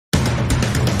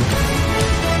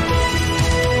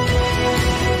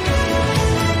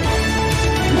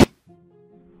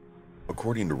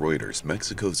According to Reuters,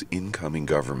 Mexico's incoming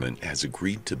government has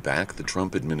agreed to back the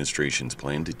Trump administration's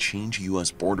plan to change U.S.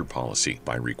 border policy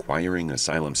by requiring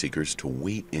asylum seekers to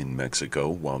wait in Mexico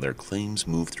while their claims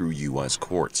move through U.S.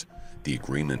 courts. The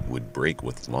agreement would break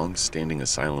with long-standing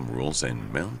asylum rules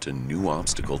and mount a new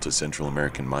obstacle to Central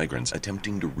American migrants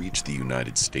attempting to reach the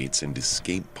United States and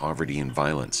escape poverty and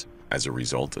violence. As a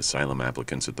result, asylum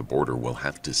applicants at the border will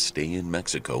have to stay in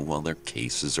Mexico while their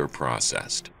cases are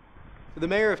processed. The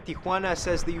mayor of Tijuana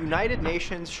says the United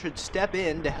Nations should step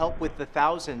in to help with the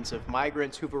thousands of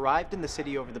migrants who've arrived in the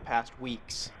city over the past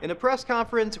weeks. In a press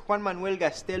conference, Juan Manuel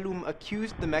Gastelum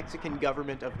accused the Mexican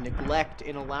government of neglect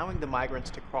in allowing the migrants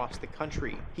to cross the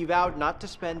country. He vowed not to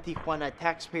spend Tijuana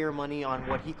taxpayer money on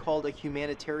what he called a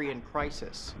humanitarian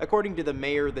crisis. According to the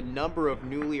mayor, the number of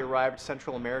newly arrived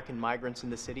Central American migrants in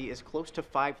the city is close to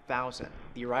 5,000.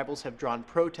 The arrivals have drawn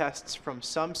protests from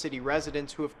some city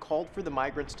residents who have called for the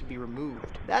migrants to be removed.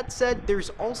 That said, there's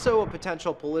also a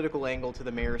potential political angle to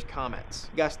the mayor's comments.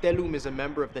 Gastelum is a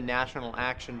member of the National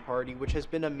Action Party, which has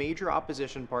been a major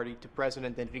opposition party to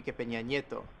President Enrique Peña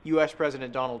Nieto. U.S.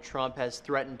 President Donald Trump has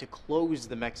threatened to close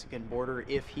the Mexican border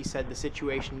if he said the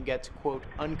situation gets, quote,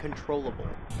 uncontrollable.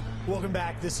 Welcome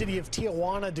back. The city of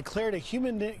Tijuana declared a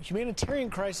humanitarian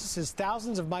crisis as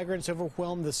thousands of migrants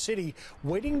overwhelmed the city,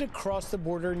 waiting to cross the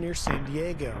border near San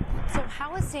Diego. So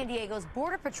how is San Diego's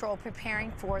Border Patrol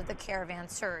preparing for the caravan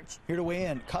surge? Here to weigh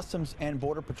in, Customs and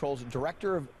Border Patrol's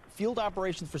Director of Field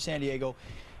Operations for San Diego,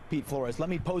 Pete Flores. Let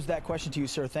me pose that question to you,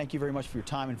 sir. Thank you very much for your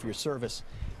time and for your service.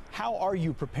 How are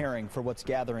you preparing for what's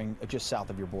gathering just south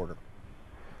of your border?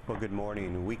 Well, good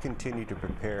morning. We continue to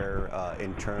prepare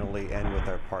internally and with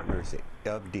our partners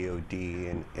of DOD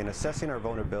in assessing our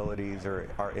vulnerabilities or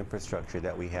our infrastructure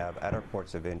that we have at our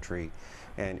ports of entry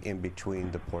and in between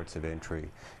the ports of entry.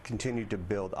 Continue to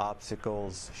build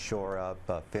obstacles, shore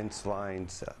up fence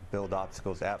lines, build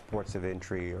obstacles at ports of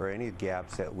entry or any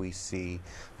gaps that we see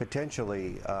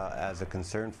potentially as a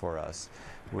concern for us.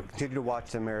 We'll continue to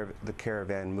watch the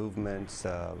caravan movements,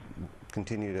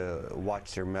 continue to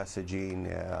watch their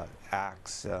messaging,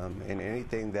 acts, and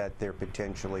anything that they're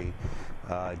potentially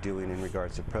doing in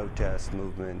regards to protests,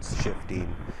 movements,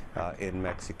 shifting in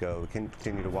Mexico. We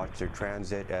continue to watch their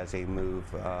transit as they move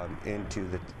into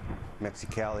the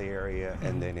Mexicali area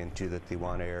and then into the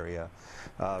Tijuana area.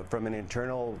 From an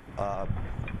internal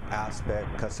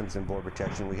aspect, Customs and Border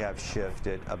Protection, we have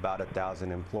shifted about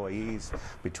 1,000 employees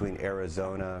between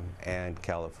Arizona and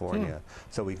California.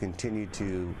 So we continue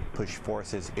to push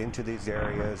forces into these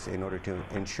areas in order to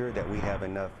ensure that we have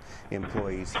enough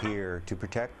employees here to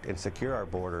protect and secure our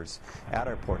borders at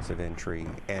our ports of entry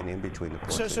and in between the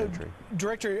ports of entry.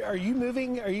 Director, are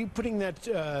you putting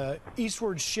that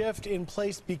eastward shift in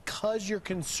place because you're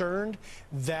concerned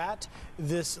that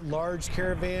this large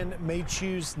caravan may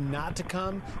choose not to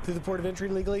come through the port of entry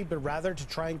legally, but rather to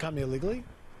try and come illegally?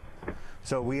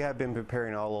 So we have been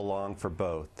preparing all along for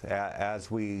both.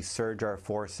 As we surge our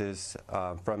forces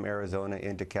from Arizona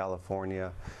into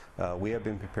California, we have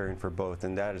been preparing for both,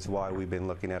 and that is why we've been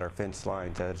looking at our fence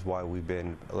lines. That is why we've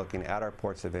been looking at our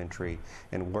ports of entry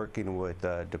and working with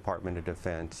the Department of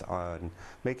Defense on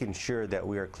making sure that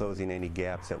we are closing any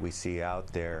gaps that we see out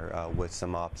there with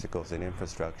some obstacles in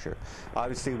infrastructure.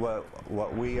 Obviously,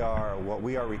 what we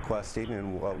are requesting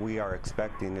and what we are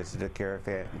expecting is the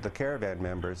caravan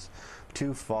members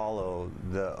to follow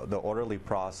the orderly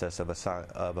process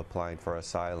of applying for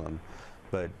asylum.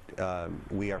 But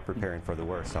we are preparing for the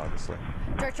worst, obviously.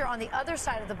 Director, on the other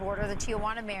side of the border, the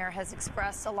Tijuana mayor has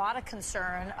expressed a lot of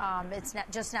concern. It's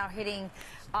just now hitting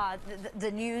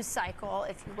the news cycle,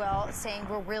 if you will, saying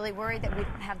we're really worried that we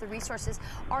don't have the resources.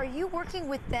 Are you working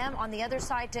with them on the other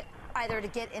side to either to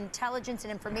get intelligence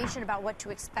and information about what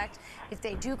to expect if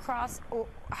they do cross? Or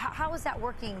how is that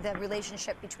working, the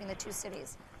relationship between the two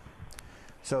cities?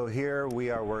 So here we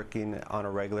are working on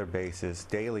a regular basis,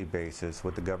 daily basis,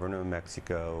 with the government of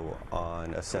Mexico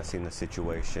on assessing the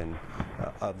situation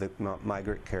of the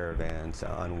migrant caravans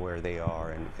on where they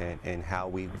are and how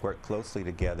we work closely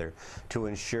together to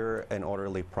ensure an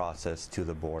orderly process to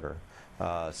the border.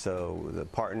 So the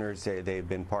partners, they've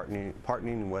been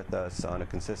partnering with us on a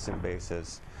consistent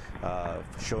basis,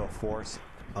 show of force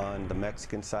on the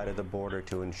Mexican side of the border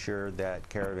to ensure that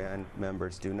caravan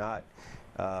members do not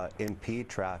impede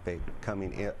traffic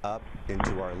coming up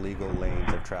into our legal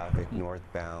lanes of traffic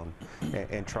northbound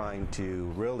and trying to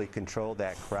really control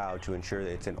that crowd to ensure that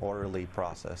it's an orderly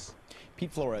process.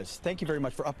 Pete Flores, thank you very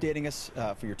much for updating us,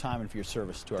 for your time and for your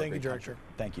service to our Thank you, great Director.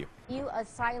 country. Thank you. New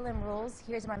asylum rules.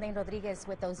 Here's Marlene Rodriguez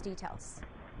with those details.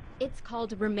 It's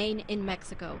called Remain in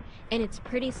Mexico, and it's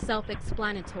pretty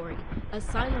self-explanatory.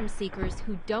 Asylum seekers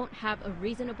who don't have a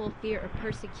reasonable fear of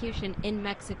persecution in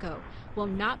Mexico will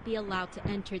not be allowed to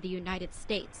enter the United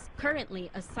States. Currently,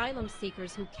 asylum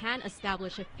seekers who can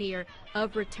establish a fear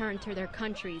of return to their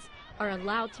countries are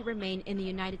allowed to remain in the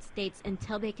United States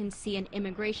until they can see an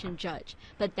immigration judge,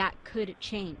 but that could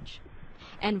change.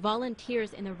 And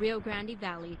volunteers in the Rio Grande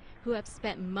Valley who have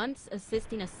spent months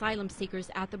assisting asylum seekers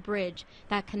at the bridge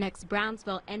that connects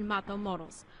Brownsville and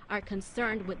Matamoros are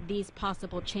concerned with these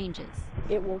possible changes.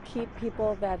 It will keep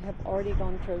people that have already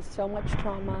gone through so much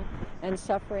trauma and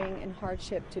suffering and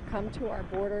hardship to come to our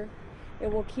border.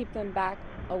 It will keep them back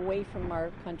away from our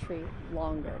country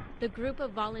longer. The group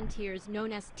of volunteers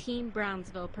known as Team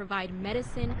Brownsville provide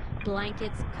medicine,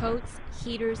 blankets, coats,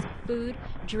 heaters, food,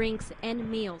 drinks, and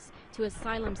meals to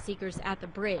asylum seekers at the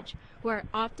bridge, who are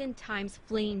oftentimes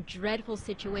fleeing dreadful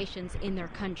situations in their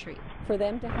country. For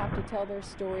them to have to tell their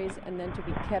stories and then to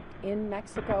be kept in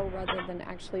Mexico rather than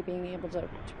actually being able to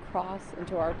cross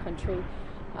into our country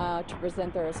to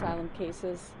present their asylum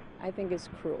cases, I think is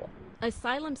cruel.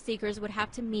 Asylum seekers would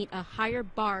have to meet a higher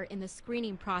bar in the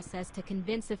screening process to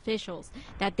convince officials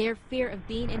that their fear of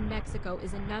being in Mexico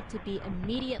is enough to be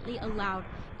immediately allowed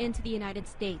into the United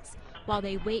States while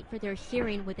they wait for their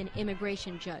hearing with an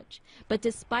immigration judge. But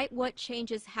despite what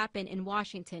changes happen in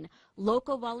Washington,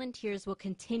 local volunteers will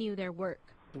continue their work.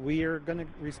 We are going to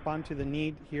respond to the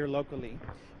need here locally.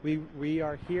 We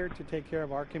are here to take care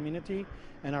of our community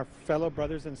and our fellow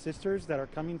brothers and sisters that are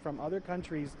coming from other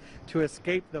countries to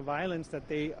escape the violence that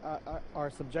they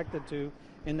are subjected to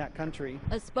in that country.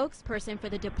 A spokesperson for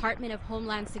the Department of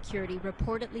Homeland Security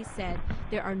reportedly said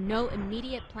there are no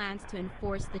immediate plans to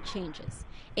enforce the changes.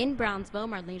 In Brownsville,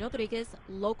 Marlene Rodriguez,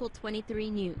 Local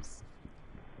 23 News.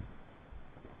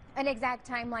 An exact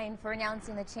timeline for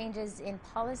announcing the changes in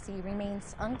policy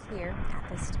remains unclear at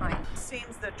this time. It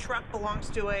seems the truck belongs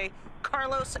to a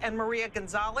Carlos and Maria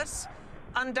Gonzalez,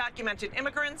 undocumented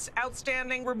immigrants,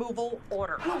 outstanding removal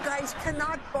order. You guys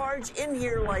cannot barge in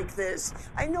here like this.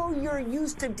 I know you're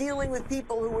used to dealing with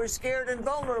people who are scared and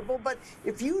vulnerable, but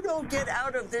if you don't get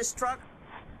out of this truck,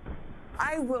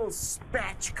 I will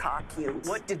spatchcock you.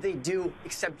 What did they do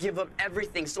except give up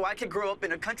everything so I could grow up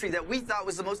in a country that we thought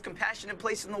was the most compassionate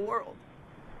place in the world?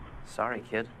 Sorry,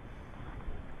 kid.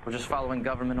 We're just following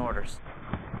government orders.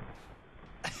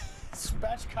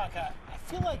 Spatchcock, I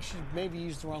feel like she maybe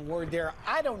used the wrong word there.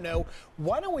 I don't know.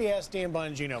 Why don't we ask Dan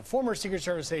Bongino, former Secret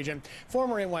Service agent,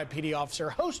 former NYPD officer,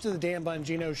 host of the Dan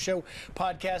Bongino Show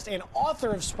podcast, and author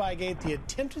of Spygate, The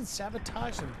Attempted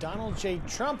Sabotage of Donald J.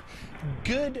 Trump.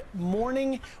 Good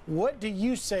morning. What do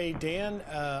you say, Dan,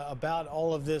 about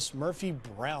all of this Murphy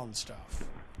Brown stuff?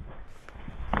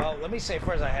 Well, let me say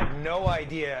first, I had no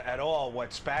idea at all what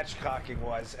spatchcocking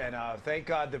was, and thank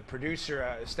God the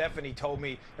producer, Stephanie, told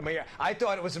me. I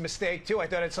thought it was a mistake, too. I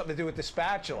thought it had something to do with the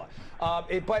spatula.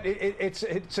 But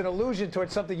it's an allusion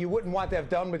towards something you wouldn't want to have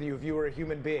done with you if you were a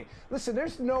human being. Listen,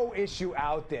 there's no issue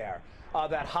out there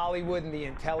that Hollywood and the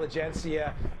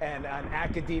intelligentsia and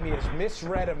academia has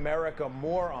misread America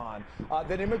more on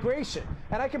than immigration.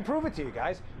 And I can prove it to you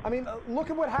guys. I mean, look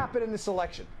at what happened in this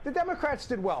election. The Democrats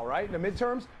did well, right? In the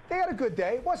midterms, they had a good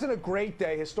day. It wasn't a great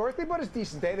day historically, but it's a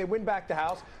decent day. They win back the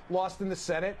House, lost in the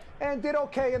Senate, and did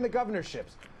okay in the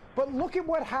governorships. But look at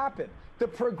what happened. The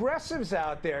progressives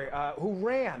out there who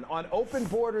ran on open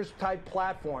borders type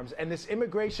platforms and this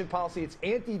immigration policy, it's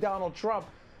anti-Donald Trump,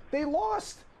 they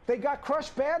lost. They got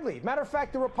crushed badly. Matter of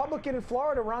fact, the Republican in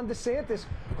Florida, Ron DeSantis,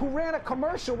 who ran a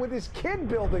commercial with his kid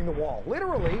building the wall,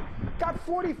 literally got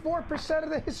 44%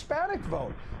 of the Hispanic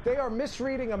vote. They are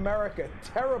misreading America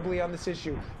terribly on this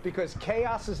issue because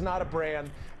chaos is not a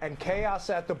brand and chaos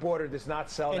at the border does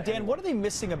not sell. And Dan, anyone. what are they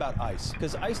missing about ICE?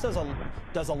 Because ICE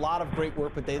does a lot of great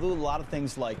work, but they do a lot of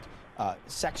things like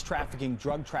sex trafficking,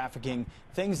 drug trafficking,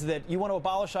 things that you want to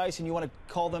abolish ICE and you want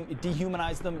to call them,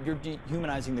 dehumanize them. You're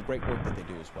dehumanizing the great work that they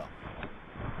do as well.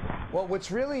 Well, what's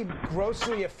really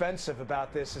grossly offensive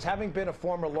about this is having been a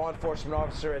former law enforcement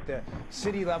officer at the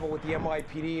city level with the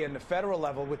NYPD and the federal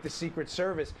level with the Secret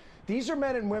Service. These are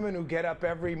men and women who get up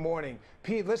every morning.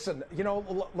 Pete, listen, you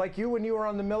know, like you when you were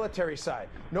on the military side,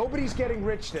 nobody's getting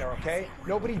rich there, okay?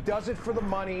 Nobody does it for the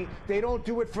money. They don't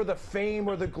do it for the fame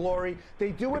or the glory.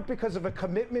 They do it because of a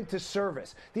commitment to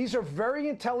service. These are very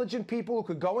intelligent people who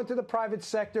could go into the private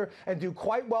sector and do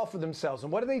quite well for themselves.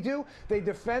 And what do? They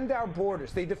defend our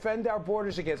borders. They defend defend our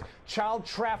borders against child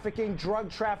trafficking, drug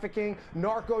trafficking,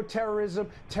 narco-terrorism,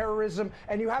 terrorism,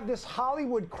 and you have this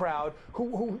Hollywood crowd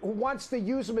who wants to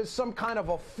use them as some kind of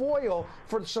a foil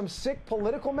for some sick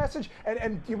political message.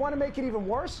 And you want to make it even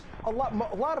worse? A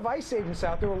lot of ICE agents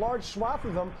out there, a large swath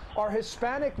of them, are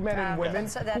Hispanic men and women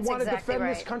who want to defend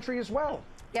this country as well.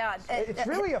 Yeah, it's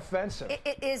really offensive.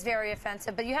 It is very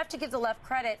offensive, but you have to give the left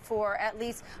credit for at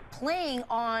least playing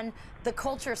on the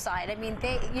culture side. I mean,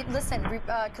 listen,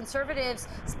 conservatives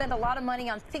spend a lot of money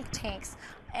on think tanks,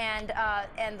 and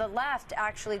the left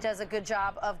actually does a good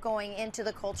job of going into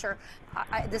the culture.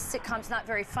 This sitcom's not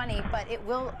very funny, but it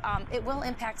will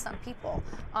impact some people.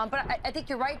 But I think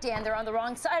you're right, Dan. They're on the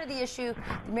wrong side of the issue.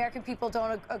 The American people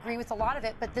don't agree with a lot of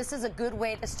it, but this is a good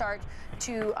way to start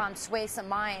to sway some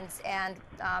minds. And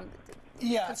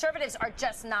conservatives are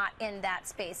just not in that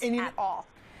space at all.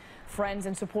 Friends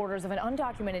and supporters of an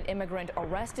undocumented immigrant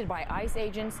arrested by ICE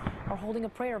agents are holding a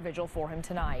prayer vigil for him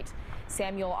tonight.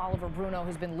 Samuel Oliver Bruno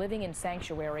has been living in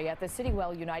sanctuary at the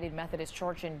Citywell United Methodist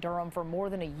Church in Durham for more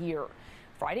than a year.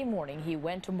 Friday morning, he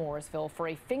went to Morrisville for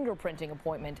a fingerprinting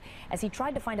appointment as he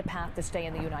tried to find a path to stay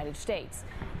in the United States.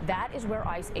 That is where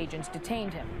ICE agents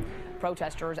detained him.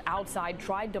 Protesters outside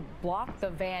tried to block the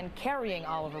van carrying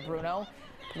Oliver Bruno.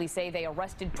 Police say they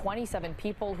arrested 27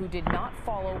 people who did not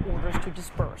follow orders to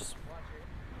disperse.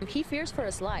 He fears for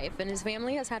his life, and his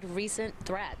family has had recent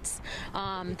threats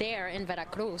there in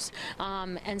Veracruz.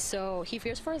 And so he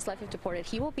fears for his life if deported.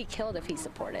 He will be killed if he's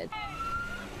deported.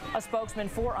 A spokesman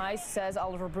for ICE says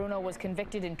Oliver Bruno was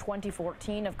convicted in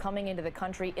 2014 of coming into the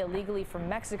country illegally from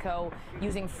Mexico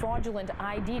using fraudulent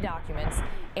ID documents,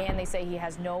 and they say he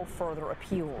has no further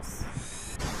appeals.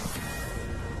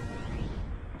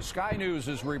 Sky News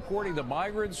is reporting the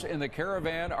migrants in the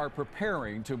caravan are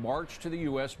preparing to march to the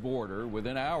U.S. border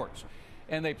within hours.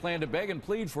 And they plan to beg and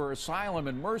plead for asylum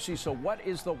and mercy. So what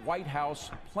is the White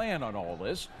House plan on all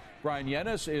this? Brian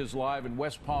Yennis is live in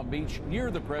West Palm Beach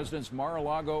near the president's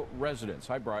Mar-a-Lago residence.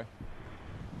 Hi, Brian.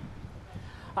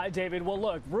 Hi, David. Well,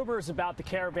 look, rumors about the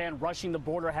caravan rushing the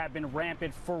border have been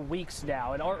rampant for weeks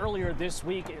now. And earlier this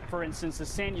week, for instance, the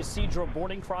San Ysidro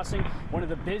boarding crossing, one of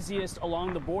the busiest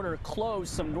along the border,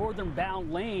 closed some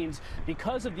northern-bound lanes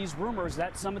because of these rumors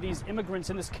that some of these immigrants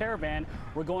in this caravan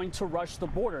were going to rush the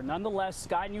border. Nonetheless,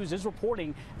 Sky News is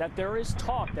reporting that there is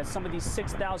talk that some of these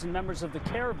 6,000 members of the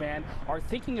caravan are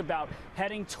thinking about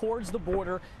heading towards the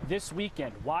border this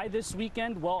weekend. Why this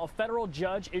weekend? Well, a federal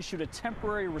judge issued a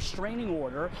temporary restraining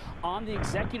order on the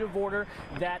executive order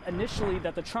that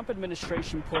the Trump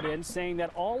administration put in, saying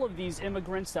that all of these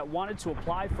immigrants that wanted to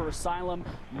apply for asylum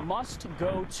must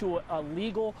go to a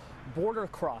legal border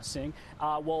crossing.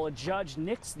 Well, a judge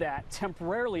nixed that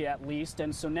temporarily, at least,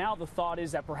 and so now the thought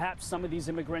is that perhaps some of these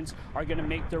immigrants are going to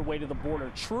make their way to the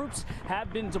border. Troops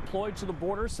have been deployed to the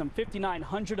border. Some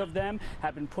 5,900 of them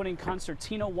have been putting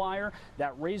concertina wire,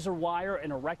 that razor wire,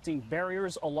 and erecting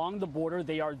barriers along the border.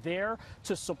 They are there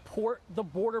to support the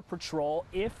Border Patrol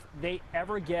if they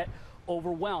ever get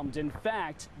overwhelmed. In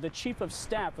fact, the Chief of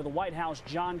Staff of the White House,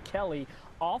 John Kelly,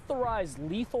 authorized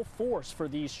lethal force for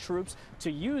these troops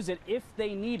to use it if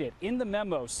they need it. In the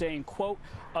memo saying, quote,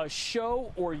 a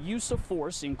show or use of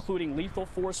force, including lethal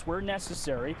force where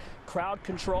necessary, crowd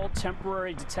control,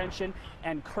 temporary detention,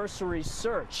 and cursory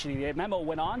search. The memo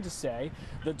went on to say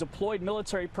the deployed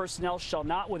military personnel shall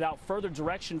not, without further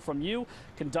direction from you,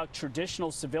 conduct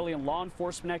traditional civilian law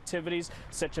enforcement activities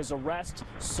such as arrest,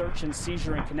 search, and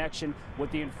seizure in connection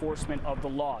with the enforcement of the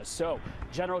laws. So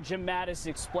General Jim Mattis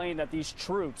explained that these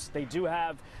troops,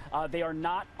 they are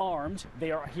not armed.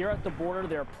 They are here at the border.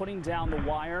 They're putting down the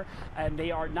wire, and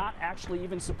they are not actually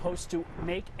even supposed to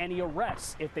make any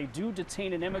arrests. If they do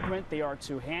detain an immigrant, they are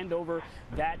to hand over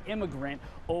that immigrant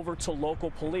over to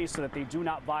local police so that they do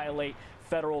not violate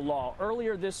federal law.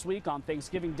 Earlier this week on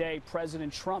Thanksgiving Day,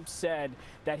 President Trump said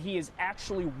that he is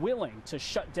actually willing to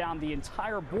shut down the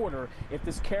entire border if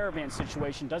this caravan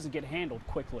situation doesn't get handled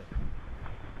quickly.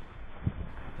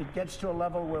 It gets to a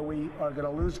level where we are going to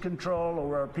lose control or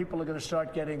where people are going to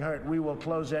start getting hurt, we will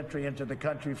close entry into the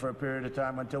country for a period of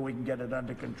time until we can get it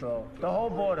under control. The whole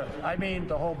border, I mean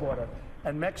the whole border.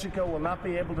 And Mexico will not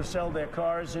be able to sell their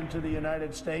cars into the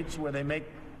United States where they make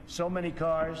so many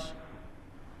cars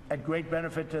at great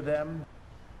benefit to them.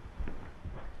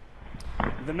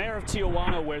 The mayor of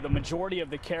Tijuana, where the majority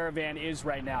of the caravan is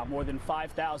right now, more than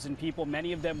 5,000 people,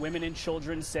 many of them women and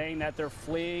children, saying that they're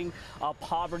fleeing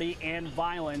poverty and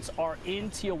violence, are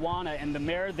in Tijuana. And the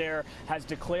mayor there has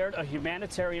declared a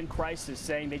humanitarian crisis,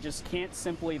 saying they just can't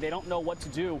simply, they don't know what to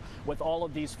do with all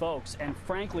of these folks. And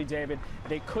frankly, David,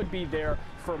 they could be there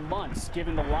for months,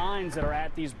 given the lines that are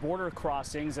at these border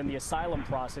crossings and the asylum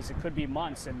process. It could be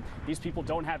months, and these people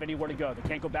don't have anywhere to go. They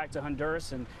can't go back to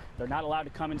Honduras, and they're not allowed to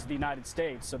come into the United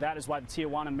States. So that is why the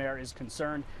Tijuana mayor is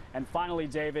concerned. And finally,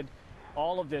 David,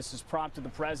 all of this has prompted the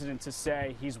president to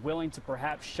say he's willing to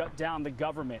perhaps shut down the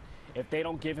government if they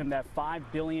don't give him that $5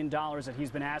 billion that he's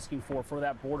been asking for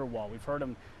that border wall. We've heard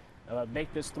him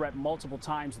make this threat multiple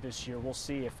times this year. We'll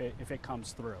see if it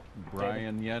comes through.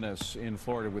 Brian Yennis in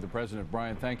Florida with the president.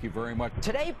 Brian, thank you very much.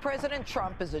 Today, President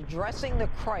Trump is addressing the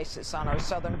crisis on our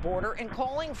southern border and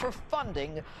calling for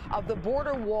funding of the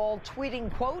border wall,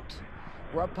 tweeting, quote,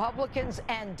 "Republicans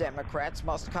and Democrats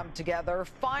must come together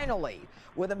finally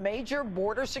with a major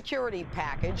border security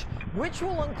package, which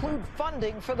will include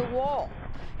funding for the wall.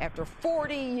 After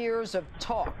 40 years of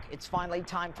talk, it's finally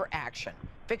time for action.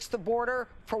 Fix the border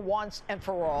for once and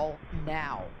for all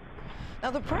now." Now,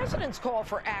 the president's call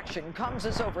for action comes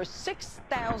as over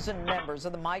 6,000 members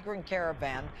of the Migrant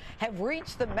Caravan have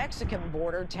reached the Mexican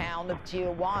border town of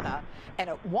Tijuana.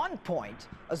 And at one point,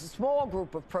 a small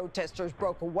group of protesters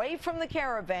broke away from the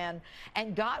caravan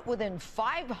and got within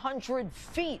 500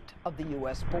 feet of the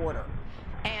U.S. border.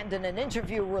 And in an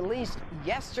interview released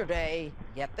yesterday,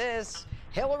 get this,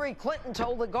 Hillary Clinton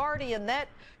told The Guardian that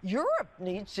Europe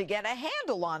needs to get a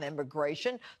handle on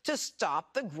immigration to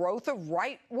stop the growth of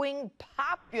right-wing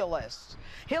populists.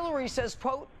 Hillary says,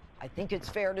 quote, "I think it's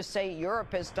fair to say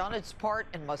Europe has done its part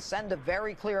and must send a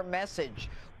very clear message.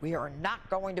 We are not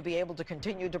going to be able to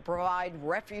continue to provide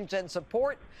refuge and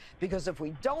support because if we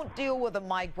don't deal with the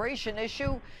migration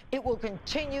issue, it will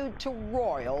continue to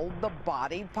roil the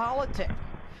body politic."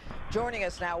 Joining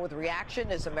us now with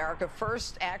reaction is America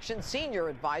First Action Senior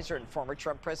Advisor and former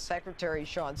Trump Press Secretary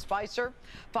Sean Spicer,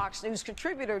 Fox News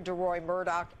contributor DeRoy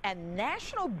Murdoch, and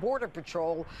National Border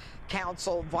Patrol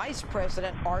Council Vice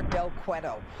President Art Del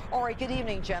Cueto. All right, good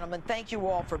evening, gentlemen. Thank you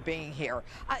all for being here.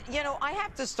 You know, I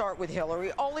have to start with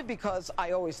Hillary, only because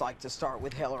I always like to start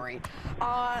with Hillary.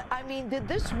 I mean, did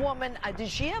this woman, did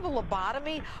she have a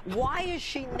lobotomy? Why is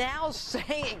she now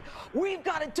saying, we've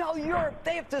got to tell Europe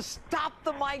they have to stop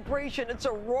the migration? It's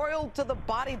a royal to the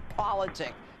body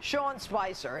politic. Sean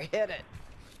Spicer, hit it.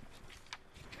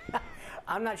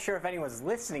 I'm not sure if anyone's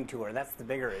listening to her. That's the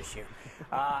bigger issue.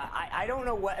 I don't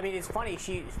know what, I mean, it's funny.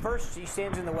 She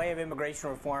stands in the way of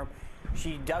immigration reform.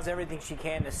 She does everything she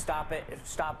can to stop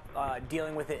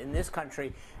dealing with it in this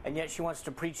country, and yet she wants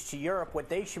to preach to Europe what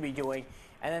they should be doing,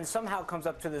 and then somehow comes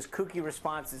up to this kooky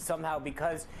response that somehow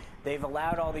because they've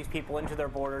allowed all these people into their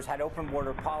borders, had open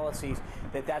border policies,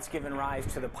 that's given rise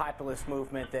to the populist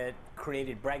movement that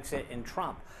created Brexit and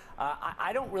Trump.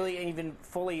 I don't really even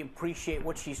fully appreciate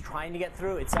what she's trying to get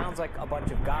through. It sounds like a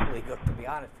bunch of gobbledygook, to be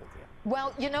honest with you.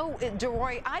 Well, you know,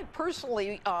 DeRoy, I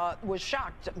personally was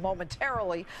shocked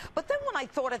momentarily, but then when I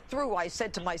thought it through, I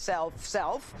said to myself,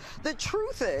 the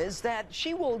truth is that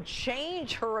she will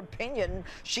change her opinion.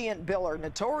 She and Bill are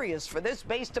notorious for this,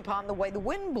 based upon the way the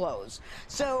wind blows.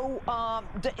 So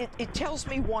it tells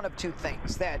me one of two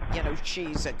things, that, you know,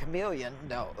 she's a chameleon.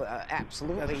 No,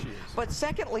 absolutely. Yes, she is. But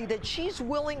secondly, that she's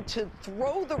willing to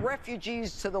throw the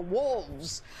refugees to the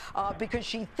wolves because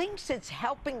she thinks it's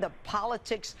helping the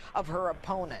politics of her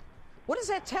opponent. What does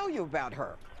that tell you about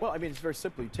her? Well, I mean, it's very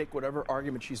simple. You take whatever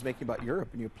argument she's making about Europe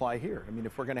and you apply here. I mean,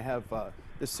 if we're going to have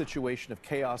this situation of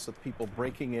chaos with people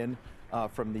breaking in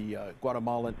from the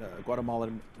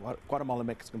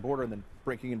Guatemalan-Mexican border and then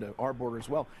breaking into our border as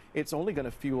well, it's only going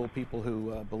to fuel people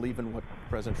who believe in what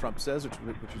President Trump says, which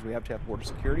is we have to have border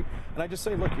security. And I just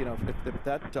say, look, you know, if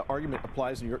that argument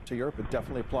applies to Europe, it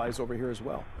definitely applies over here as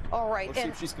well. All right. Let's see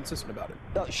if she's consistent about it.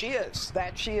 Oh, she is.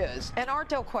 That she is. And Art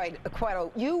Del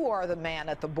Cueto, you are the man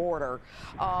at the border.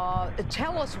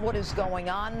 Tell us what is going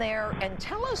on there, and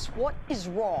tell us what is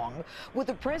wrong with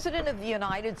the President of the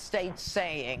United States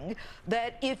saying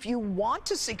that if you want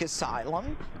to seek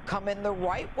asylum, come in the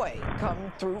right way,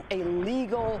 come through a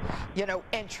legal, you know,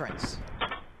 entrance.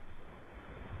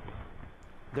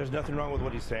 There's nothing wrong with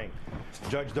what he's saying.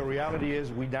 Judge, the reality is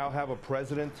we now have a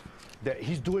president that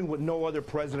he's doing what no other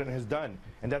president has done,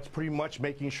 and that's pretty much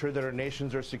making sure that our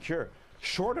nations are secure.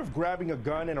 Short of grabbing a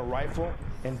gun and a rifle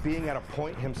and being at a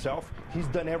point himself, he's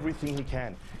done everything he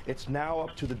can. It's now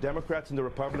up to the Democrats and the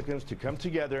Republicans to come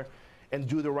together and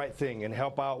do the right thing and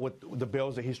help out with the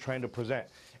bills that he's trying to present.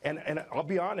 And I'll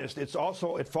be honest, it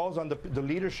falls on the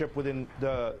leadership within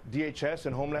the DHS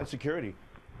and Homeland Security.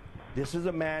 This is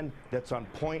a man that's on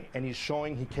point, and he's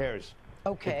showing he cares.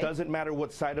 Okay. It doesn't matter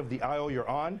what side of the aisle you're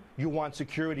on. You want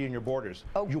security in your borders.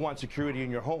 You want security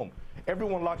in your home.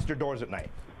 Everyone locks their doors at night.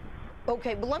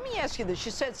 Okay, but let me ask you this.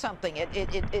 You said something.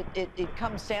 It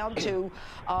comes down to,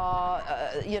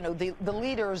 you know, the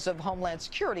leaders of Homeland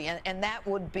Security, and that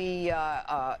would be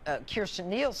Kirstjen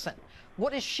Nielsen.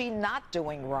 What is she not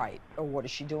doing right, or what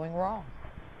is she doing wrong?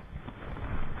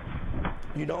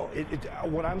 You know,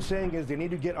 what I'm saying is they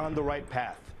need to get on the right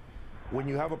path. When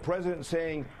you have a president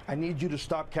saying, I need you to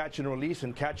stop catch and release,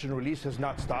 and catch and release has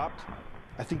not stopped,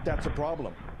 I think that's a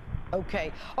problem.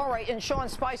 Okay. All right. And Sean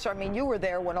Spicer, I mean, you were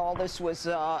there when all this was,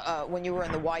 when you were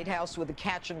in the White House with the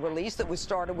catch and release that was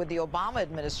started with the Obama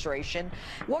administration.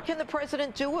 What can the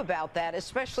president do about that,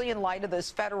 especially in light of this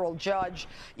federal judge?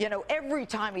 You know, every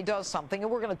time he does something,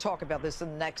 and we're going to talk about this in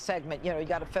the next segment, you know, you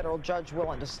got a federal judge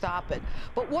willing to stop it.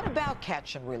 But what about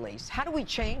catch and release? How do we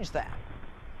change that?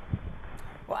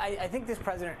 Well, I think this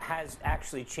president has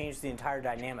actually changed the entire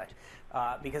dynamic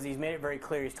because he's made it very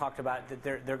clear. He's talked about that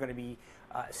they're going to be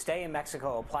stay in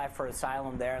Mexico, apply for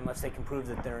asylum there unless they can prove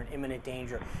that they're in imminent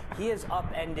danger. He has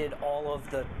upended all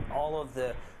of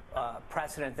the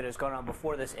precedent that has gone on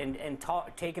before this and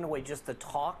taken away just the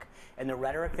talk and the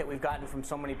rhetoric that we've gotten from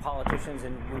so many politicians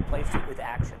and replaced it with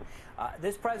action.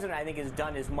 This president, I think, has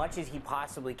done as much as he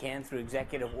possibly can through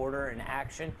executive order and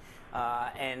action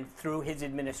and through his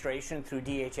administration, through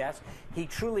DHS. He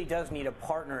truly does need a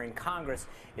partner in Congress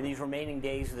in these remaining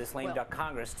days of this lame duck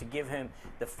Congress to give him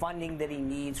the funding that he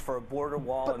needs for a border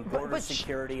wall and border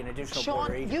security and additional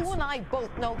border agents. Sean, you and I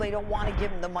both know they don't want to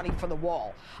give him the money for the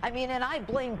wall. I mean, and I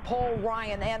blame Paul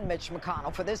Ryan and Mitch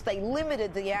McConnell for this. They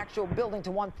limited the actual building to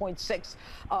 $1.6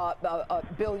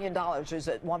 billion. Is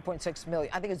it 1.6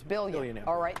 million? I think it's billion.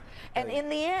 All right. And in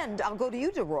the end, I'll go to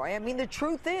you, DeRoy. I mean, the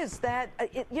truth is that,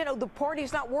 you know, the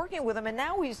party's not working with him. And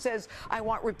now he says, I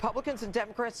want Republicans and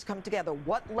Democrats to come together.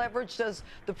 What leverage does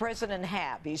the president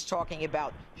have? He's talking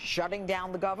about shutting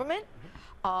down the government.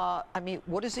 I mean,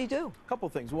 what does he do? A couple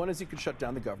things. One is he could shut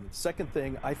down the government. Second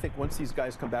thing, I think once these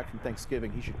guys come back from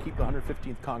Thanksgiving, he should keep the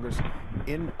 115th Congress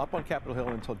up on Capitol Hill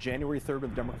until January 3rd when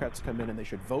the Democrats come in, and they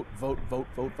should vote,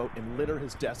 and litter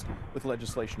his desk with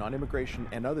legislation on immigration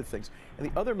and other things. And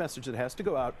the other message that has to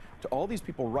go out to all these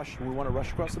people who want to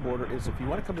rush across the border is if you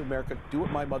want to come to America, do what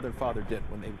my mother and father did.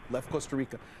 When they left Costa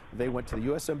Rica, they went to the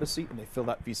U.S. Embassy and they filled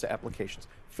out visa applications.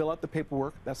 Fill out the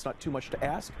paperwork. That's not too much to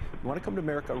ask. You want to come to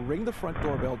America, ring the front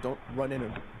doorbell. Don't run in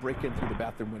and break in through the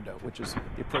bathroom window, which is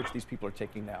the approach these people are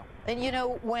taking now. And you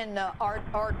know, when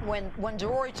when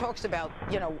DeRoy talks about,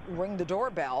 you know, ring the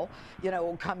doorbell, you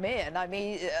know, come in. I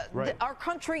mean, our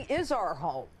country is our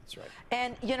home. That's right.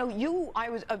 And you know,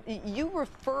 you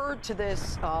referred to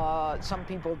this. Some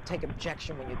people take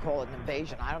objection when you call it an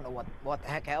invasion. I don't know what the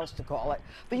heck else to call it.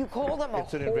 But you call them a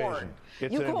horde. Invasion.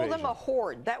 You call them a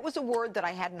horde. That was a word that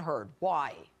I hadn't heard.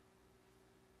 Why?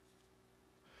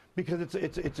 Because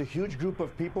it's a huge group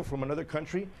of people from another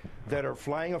country that are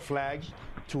flying a flag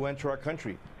to enter our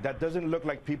country. That doesn't look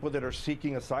like people that are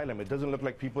seeking asylum. It doesn't look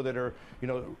like people that are, you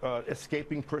know,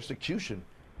 escaping persecution.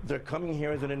 They're coming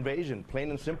here as an invasion, plain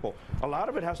and simple. A lot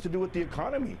of it has to do with the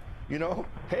economy. You know,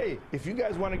 hey, if you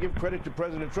guys want to give credit to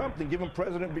President Trump, then give him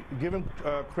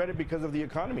credit because of the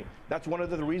economy. That's one of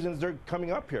the reasons they're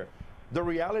coming up here. The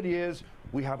reality is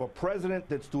we have a president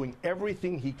that's doing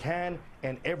everything he can,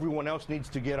 and everyone else needs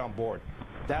to get on board.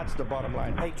 That's the bottom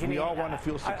line. Hey, Janine, we all want to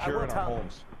feel secure in our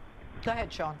homes. Go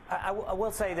ahead, Sean. I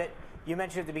will say that you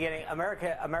mentioned at the beginning,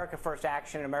 America First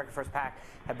Action and America First PAC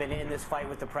have been in this fight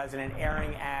with the president,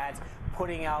 airing ads,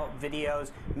 putting out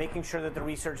videos, making sure that the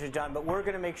research is done. But we're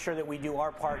going to make sure that we do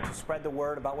our part to spread the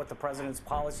word about what the president's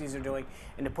policies are doing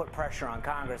and to put pressure on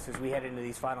Congress as we head into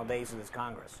these final days of this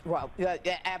Congress. Well, yeah,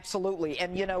 absolutely.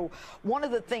 And, you know, one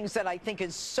of the things that I think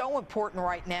is so important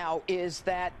right now is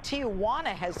that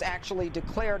Tijuana has actually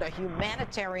declared a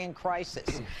humanitarian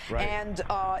crisis. Right. And,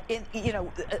 you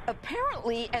know,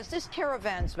 apparently, as this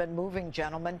caravan's been moving,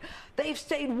 gentlemen, they've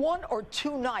stayed 1 or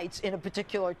 2 nights in a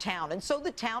particular town. And so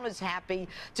the town is happy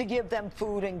to give them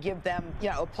food and give them, you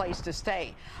know, a place to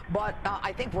stay. But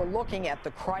I think we're looking at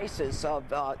the crisis of,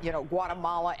 you know,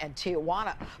 Guatemala and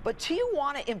Tijuana. But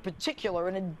Tijuana in particular,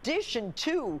 in addition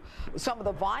to some of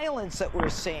the violence that we're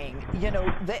seeing, you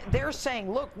know, they're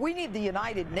saying, look, we need the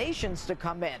United Nations to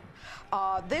come in.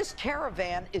 This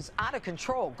caravan is out of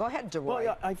control. Go ahead, DeRoy. Well,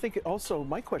 yeah, I think also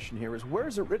my question here is, where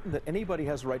is it written that anybody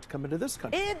has a right to come into this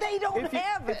country. They don't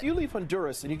have it. If you leave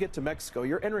Honduras and you get to Mexico,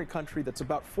 you're entering a country that's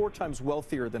about 4 times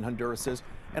wealthier than Honduras is.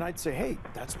 And I'd say, hey,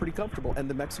 that's pretty comfortable. And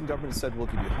the Mexican government said, we'll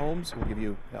give you homes, we'll give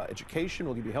you education,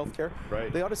 we'll give you health care.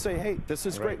 Right. They ought to say, hey, this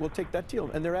is great, we'll take that deal.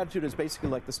 And their attitude is basically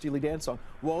like the Steely Dan song,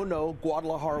 whoa, no,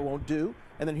 Guadalajara won't do.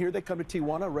 And then here they come to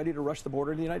Tijuana, ready to rush the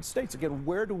border in the United States. Again,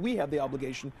 where do we have the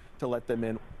obligation to let them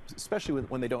in, especially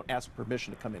when they don't ask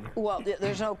permission to come in here? Well,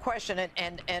 there's no question.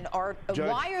 And Art,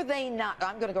 why are they not,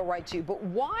 I'm going to go right to you, but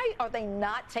why are they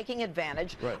not taking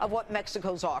advantage of what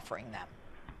Mexico's offering them?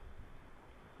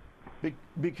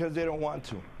 Because they don't want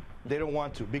to. They don't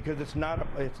want to, because it's not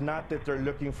that they're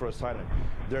looking for asylum.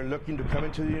 They're looking to come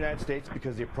into the United States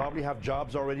because they probably have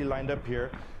jobs already lined up here.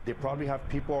 They probably have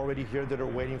people already here that are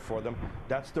waiting for them.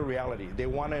 That's the reality. They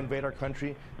want to invade our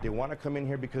country. They want to come in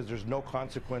here because there's no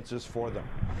consequences for them.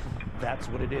 That's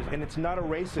what it is. And it's not a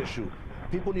race issue.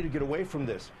 People need to get away from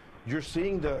this. You're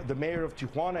seeing the mayor of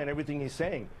Tijuana and everything he's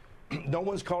saying. No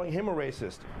one's calling him a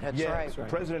racist. That's right.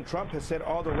 President Trump has said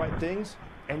all the right things,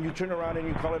 and you turn around and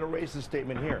you call it a racist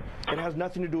statement here. It has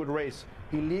nothing to do with race.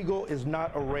 Illegal is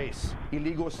not a race.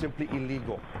 Illegal is simply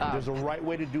illegal. There's a right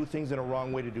way to do things and a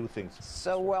wrong way to do things.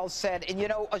 So well said. And, you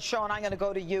know, Sean, I'm going to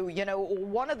go to you. You know,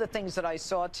 one of the things that I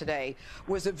saw today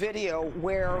was a video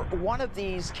where one of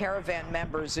these caravan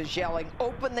members is yelling,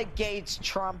 "Open the gates,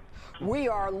 Trump. We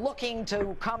are looking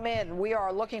to come in. We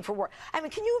are looking for work." I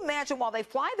mean, can you imagine while they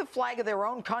fly the flag of their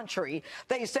own country,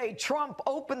 they say, "Trump,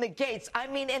 open the gates." I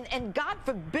mean, and God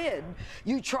forbid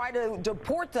you try to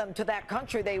deport them to that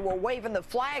country they were waving the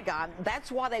flag on.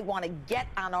 That's why they want to get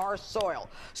on our soil,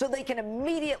 so they can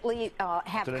immediately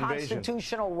have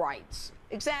constitutional rights.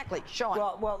 Exactly, Sean.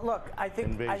 Well, look, I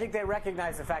think they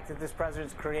recognize the fact that this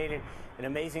president's created an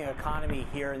amazing economy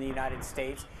here in the United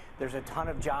States. There's a ton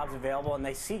of jobs available, and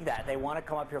they see that. They want to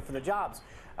come up here for the jobs.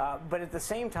 But at the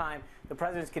same time, the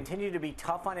president's continued to be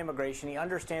tough on immigration. He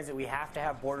understands that we have to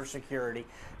have border security,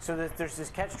 so that there's this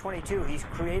catch-22. He's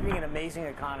creating an amazing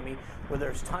economy where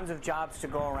there's tons of jobs to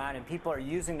go around, and people are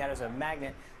using that as a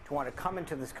magnet to want to come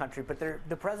into this country. But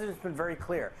the president's been very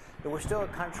clear that we're still a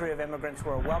country of immigrants.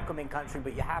 We're a welcoming country,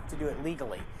 but you have to do it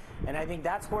legally. And I think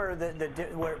that's where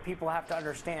where people have to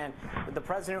understand that the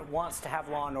president wants to have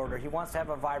law and order. He wants to have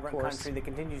a vibrant country that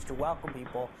continues to welcome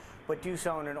people, but do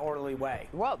so in an orderly way.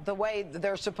 Well, the way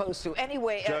they're supposed to.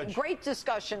 Anyway, great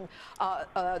discussion,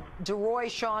 DeRoy,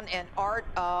 Sean, and Art.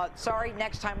 Sorry,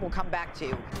 next time we'll come back to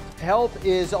you. Help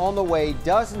is on the way.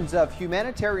 Dozens of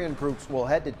humanitarian groups will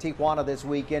head to Tijuana this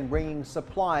weekend, bringing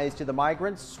supplies to the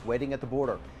migrants waiting at the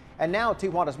border. And now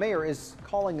Tijuana's mayor is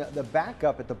calling the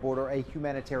backup at the border a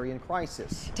humanitarian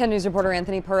crisis. 10 News reporter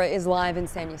Anthony Pura is live in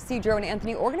San Ysidro. And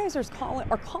Anthony, organizers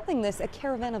are calling this a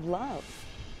caravan of love.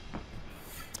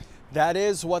 That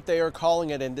is what they are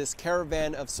calling it, and this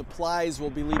caravan of supplies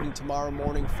will be leaving tomorrow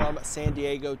morning from San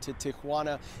Diego to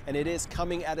Tijuana, and it is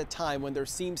coming at a time when there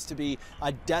seems to be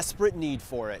a desperate need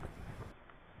for it.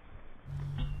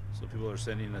 So people are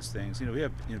sending us things. You know, we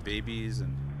have babies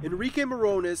and... Enrique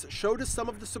Morones showed us some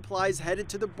of the supplies headed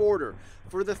to the border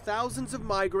for the thousands of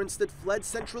migrants that fled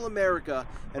Central America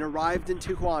and arrived in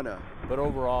Tijuana. But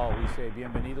overall, we say,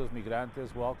 bienvenidos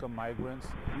migrantes, welcome migrants.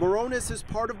 Morones is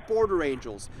part of Border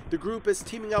Angels. The group is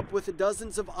teaming up with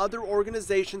dozens of other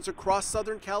organizations across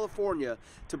Southern California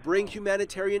to bring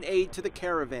humanitarian aid to the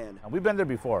caravan. And we've been there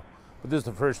before, but this is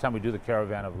the first time we do the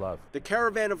Caravan of Love. The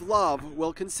Caravan of Love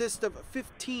will consist of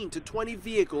 15 to 20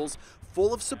 vehicles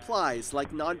full of supplies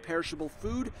like non-perishable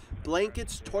food,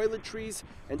 blankets, toiletries,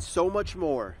 and so much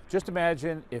more. Just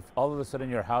imagine if all of a sudden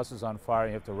your house is on fire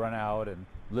and you have to run out and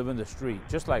live in the street,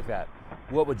 just like that.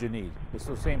 What would you need? It's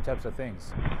those same types of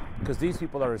things. Because these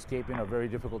people are escaping a very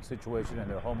difficult situation in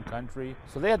their home country.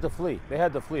 So they had to flee. They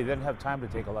didn't have time to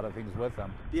take a lot of things with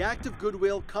them. The act of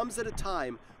goodwill comes at a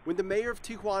time when the mayor of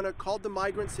Tijuana called the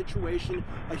migrant situation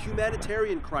a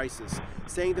humanitarian crisis,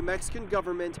 saying the Mexican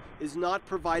government is not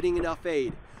providing enough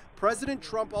aid. President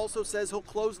Trump also says he'll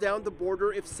close down the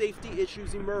border if safety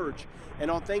issues emerge.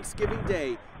 And on Thanksgiving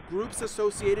Day, groups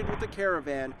associated with the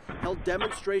caravan held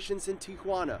demonstrations in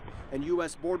Tijuana, and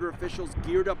U.S. border officials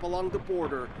geared up along the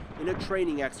border in a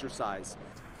training exercise.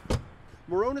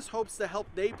 Morones hopes the help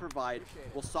they provide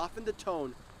will soften the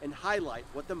tone and highlight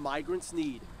what the migrants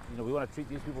need. You know, we want to treat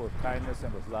these people with kindness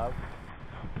and with love.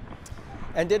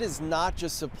 And it is not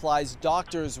just supplies.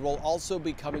 Doctors will also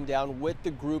be coming down with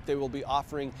the group. They will be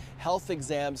offering health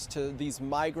exams to these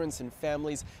migrants and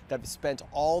families that have spent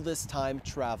all this time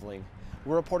traveling.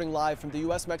 We're reporting live from the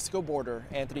U.S.-Mexico border.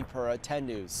 Anthony Pura, 10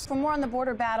 News. For more on the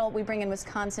border battle, we bring in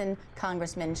Wisconsin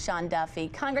Congressman Sean Duffy.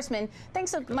 Congressman,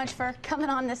 thanks so much for coming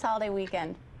on this holiday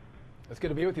weekend. It's good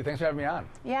to be with you. Thanks for having me on.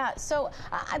 Yeah, so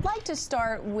I'd like to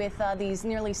start with these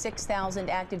nearly 6,000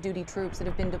 active duty troops that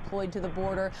have been deployed to the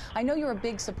border. I know you're a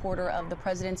big supporter of the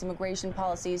president's immigration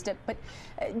policies, but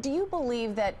do you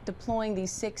believe that deploying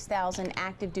these 6,000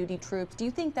 active duty troops, do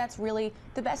you think that's really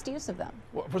the best use of them?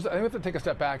 Well, first, I think we have to take a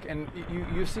step back, and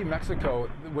you see Mexico,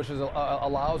 which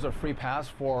allows a free pass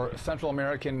for Central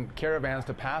American caravans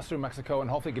to pass through Mexico and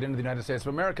hopefully get into the United States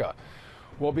of America.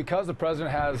 Well, because the president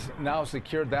has now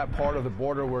secured that part of the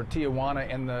border where Tijuana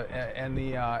and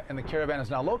the caravan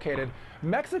is now located,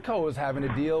 Mexico is having to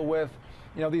deal with,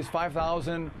 these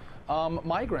 5,000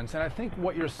 migrants. And I think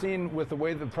what you're seeing with the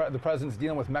way the president's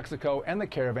dealing with Mexico and the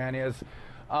caravan is,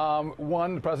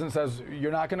 one, the president says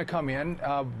you're not going to come in,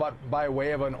 but by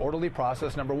way of an orderly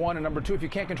process, number one, and number two, if you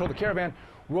can't control the caravan,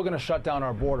 we're going to shut down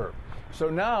our border. So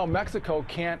now Mexico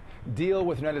can't deal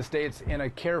with the United States in a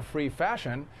carefree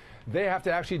fashion. They have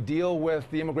to actually deal with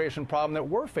the immigration problem that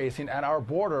we're facing at our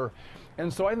border.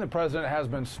 And so I think the president has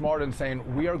been smart in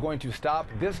saying we are going to stop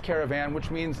this caravan, which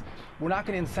means we're not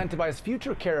going to incentivize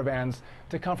future caravans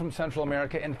to come from Central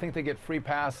America and think they get free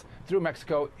pass through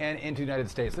Mexico and into the United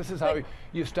States. This is how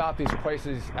you stop these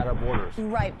crises at our borders.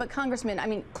 Right, but Congressman, I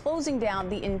mean, closing down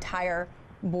the entire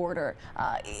border,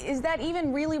 is that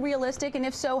even really realistic? And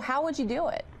if so, how would you do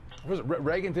it?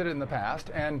 Reagan did it in the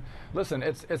past, and listen,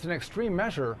 it's an extreme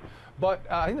measure, but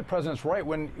I think the president's right.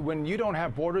 When you don't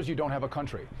have borders, you don't have a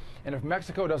country. And if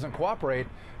Mexico doesn't cooperate,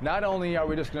 not only are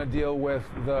we just going to deal with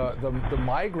the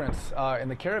migrants in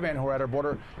the caravan who are at our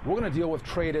border, we're going to deal with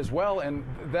trade as well, and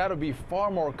that'll be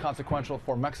far more consequential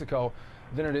for Mexico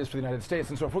than it is for the United States.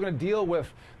 And so if we're going to deal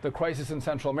with the crisis in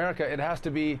Central America, it has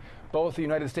to be both the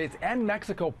United States and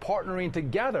Mexico partnering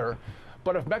together.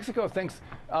 But if Mexico thinks,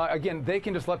 again, they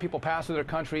can just let people pass through their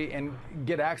country and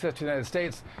get access to the United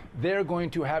States, they're going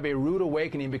to have a rude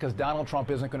awakening because Donald Trump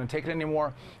isn't going to take it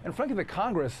anymore. And frankly, the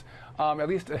Congress, at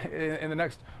least in the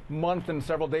next month and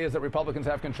several days that Republicans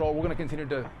have control, we're going to continue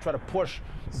to try to push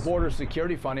border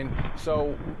security funding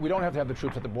so we don't have to have the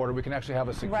troops at the border. We can actually have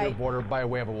a secure border by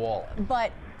way of a wall.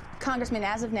 But Congressman,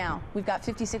 as of now, we've got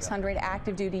 5,600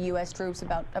 active duty U.S. troops,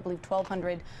 about, I believe,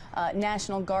 1,200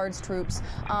 National Guards troops.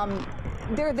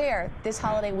 They're there this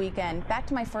holiday weekend. Back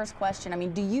to my first question. I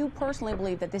mean, do you personally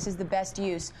believe that this is the best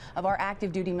use of our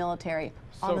active duty military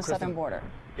on the southern border?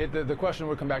 The question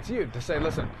would come back to you to say,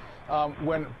 listen,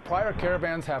 when prior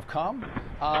caravans have come,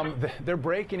 they're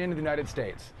breaking into the United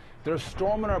States. They're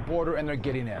storming our border and they're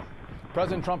getting in.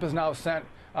 President Trump has now sent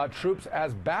troops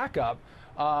as backup.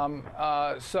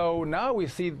 So now we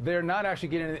see they're not actually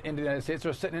getting into the United States.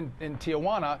 They're sitting in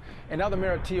Tijuana. And now the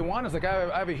mayor of Tijuana is like,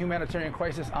 I have a humanitarian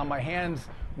crisis on my hands,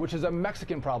 which is a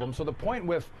Mexican problem. So the point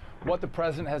with what the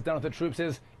president has done with the troops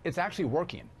is it's actually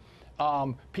working.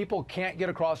 People can't get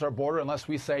across our border unless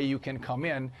we say you can come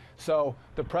in. So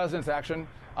the president's action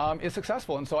is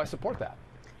successful, and so I support that.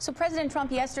 So President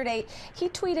Trump yesterday, he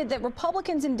tweeted that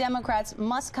Republicans and Democrats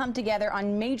must come together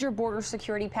on major border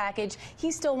security package.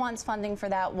 He still wants funding for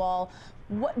that wall.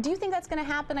 What, do you think that's going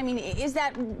to happen? I mean, is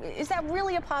that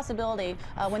really a possibility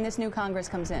when this new Congress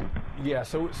comes in? Yeah,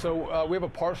 so we have a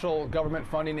partial government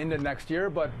funding into next year,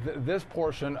 but this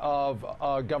portion of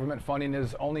government funding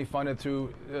is only funded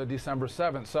through December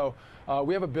 7th. So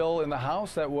we have a bill in the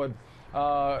House that would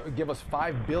give us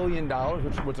 $5 billion,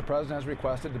 which the president has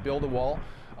requested to build a wall.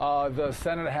 The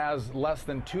Senate has less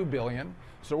than $2 billion.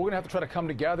 So we're going to have to try to come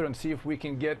together and see if we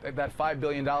can get that $5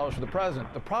 billion for the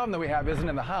president. The problem that we have isn't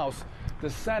in the House. The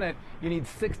Senate, you need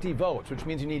 60 votes, which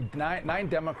means you need nine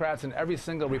Democrats and every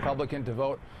single Republican to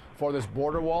vote for this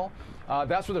border wall.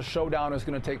 That's where the showdown is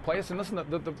going to take place. And listen,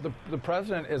 the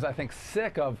president is, I think,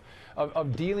 sick of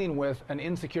dealing with an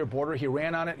insecure border. He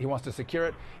ran on it. He wants to secure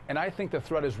it. And I think the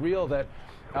threat is real that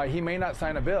he may not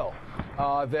sign a bill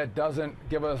that doesn't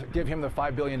give him the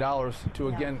 $5 billion to,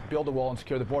 again, build a wall and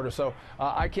secure the border. So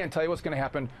I can't tell you what's going to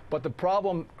happen. But the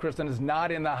problem, Kristen, is not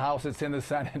in the House. It's in the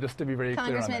Senate, just to be very clear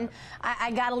on that. Congressman,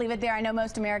 I got to leave it there. I know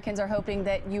most Americans are hoping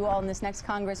that you all in this next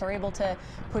Congress are able to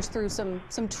push through some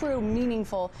true,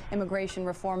 meaningful immigration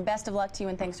reform. Best of luck to you,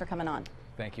 and thanks for coming on.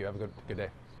 Thank you. Have a good day.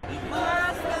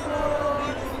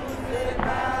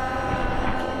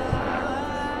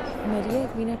 Maria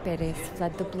Edwina Perez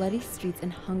fled the bloody streets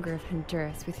and hunger of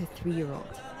Honduras with her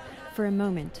 3-year-old. For a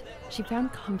moment, she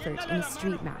found comfort in a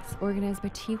street mass organized by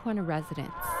Tijuana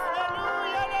residents.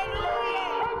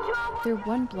 They're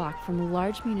 1 block from a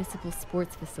large municipal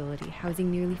sports facility housing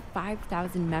nearly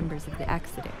 5,000 members of the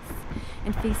Exodus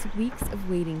and face weeks of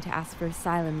waiting to ask for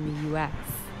asylum in the U.S.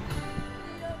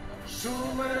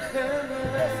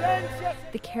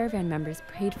 The caravan members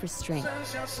prayed for strength.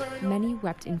 Many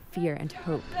wept in fear and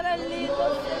hope.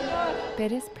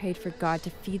 Perez prayed for God to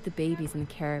feed the babies in the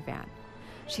caravan.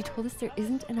 She told us there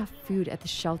isn't enough food at the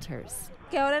shelters.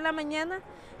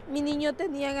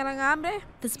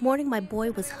 This morning my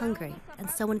boy was hungry, and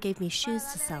someone gave me shoes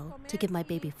to sell to give my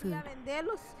baby food.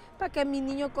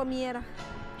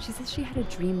 She says she had a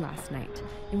dream last night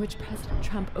in which President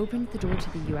Trump opened the door to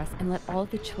the U.S. and let all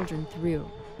the children through.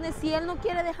 If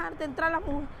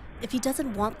he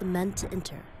doesn't want the men to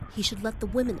enter, he should let the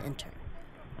women enter.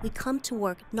 We come to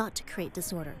work not to create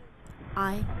disorder.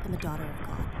 I am a daughter of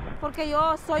God.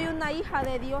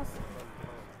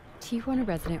 Tijuana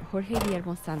resident Jorge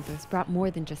Guillermo Santos brought more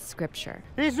than just scripture.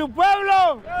 ¡Y su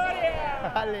pueblo!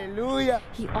 ¡Aleluya!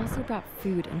 He also brought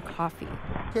food and coffee.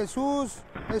 Jesús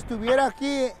estuviera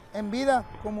aquí en vida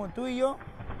como tú y yo.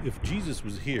 If Jesus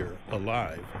was here,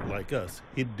 alive, like us,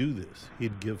 he'd do this.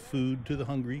 He'd give food to the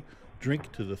hungry,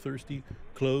 drink to the thirsty,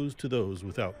 clothes to those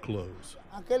without clothes.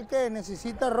 Aquel que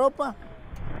necesita ropa.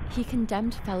 He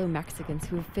condemned fellow Mexicans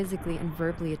who have physically and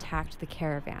verbally attacked the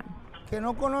caravan. Que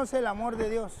no conoce el amor de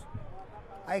Dios.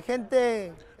 Hay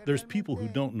gente. There's people who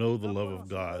don't know the love of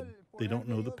God. They don't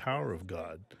know the power of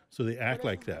God. So they act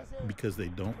like that because they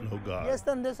don't know God. Y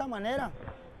están de esa manera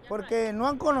porque no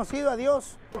han conocido a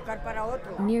Dios.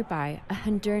 Nearby, a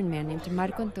Honduran man named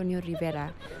Marco Antonio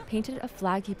Rivera painted a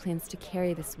flag he plans to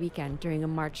carry this weekend during a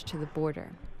march to the border.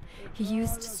 He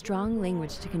used strong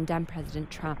language to condemn President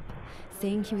Trump,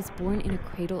 saying he was born in a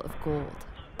cradle of gold.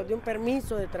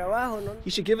 He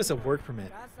should give us a work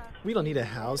permit. We don't need a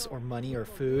house or money or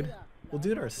food. We'll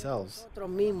do it ourselves.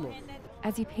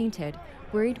 As he painted,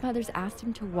 worried mothers asked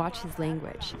him to watch his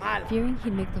language, fearing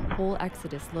he'd make the whole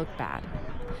exodus look bad.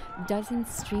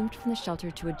 Dozens streamed from the shelter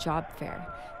to a job fair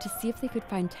to see if they could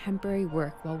find temporary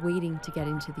work while waiting to get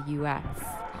into the U.S.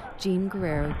 Jean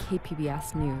Guerrero,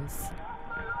 KPBS News.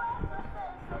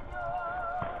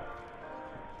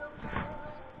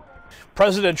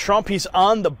 President Trump, he's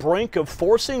on the brink of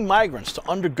forcing migrants to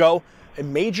undergo a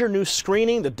major new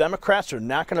screening. The Democrats are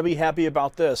not going to be happy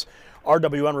about this.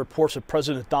 RWN reports that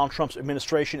President Donald Trump's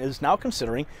administration is now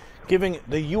considering giving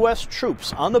the U.S.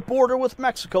 troops on the border with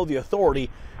Mexico the authority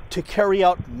to carry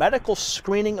out medical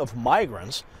screening of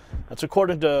migrants. That's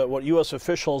according to what U.S.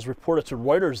 officials reported to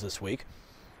Reuters this week.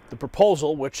 The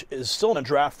proposal, which is still in a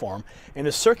draft form and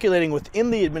is circulating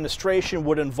within the administration,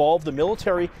 would involve the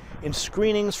military in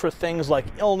screenings for things like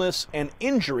illness and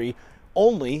injury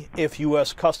only if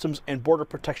U.S. Customs and Border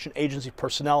Protection Agency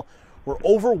personnel were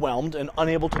overwhelmed and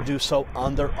unable to do so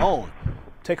on their own.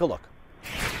 Take a look.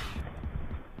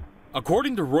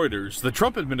 According to Reuters, the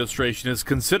Trump administration is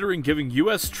considering giving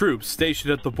U.S. troops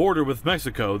stationed at the border with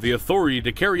Mexico the authority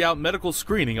to carry out medical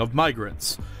screening of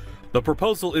migrants. The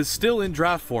proposal is still in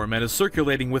draft form and is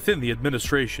circulating within the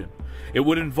administration. It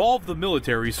would involve the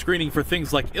military screening for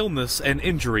things like illness and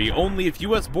injury only if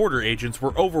U.S. border agents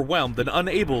were overwhelmed and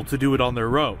unable to do it on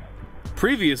their own.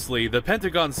 Previously, the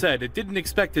Pentagon said it didn't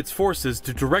expect its forces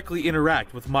to directly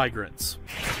interact with migrants.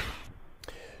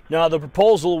 Now, the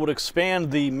proposal would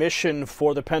expand the mission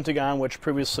for the Pentagon, which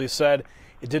previously said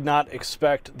it did not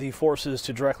expect the forces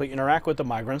to directly interact with the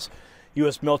migrants.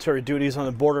 U.S. military duties on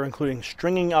the border, including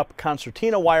stringing up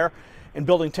concertina wire and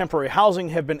building temporary housing,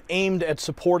 have been aimed at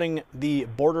supporting the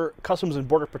border Customs and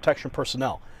Border Protection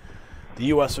personnel. The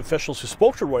U.S. officials who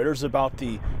spoke to Reuters about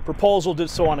the proposal did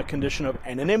so on a condition of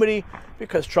anonymity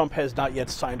because Trump has not yet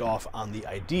signed off on the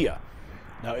idea.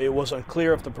 Now, it was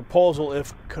unclear if the proposal,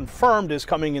 if confirmed, is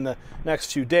coming in the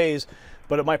next few days,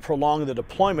 but it might prolong the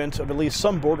deployment of at least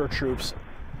some border troops.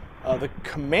 The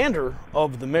commander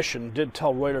of the mission did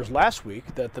tell Reuters last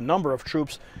week that the number of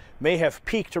troops may have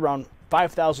peaked around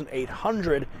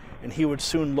 5,800, and he would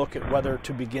soon look at whether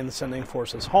to begin sending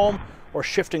forces home or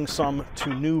shifting some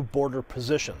to new border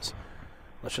positions.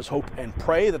 Let's just hope and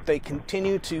pray that they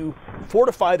continue to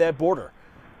fortify that border,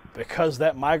 because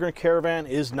that migrant caravan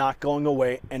is not going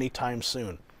away anytime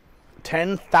soon.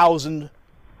 10,000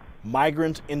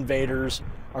 migrant invaders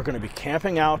are going to be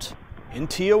camping out in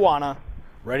Tijuana,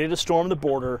 ready to storm the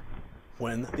border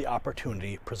when the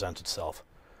opportunity presents itself.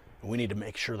 And we need to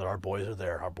make sure that our boys are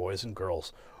there, our boys and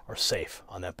girls are safe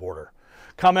on that border.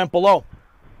 Comment below.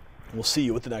 We'll see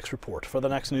you at the next report. For the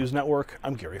Next News Network,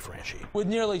 I'm Gary Franchi. With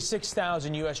nearly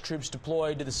 6,000 U.S. troops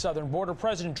deployed to the southern border,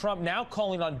 President Trump now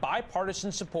calling on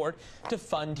bipartisan support to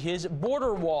fund his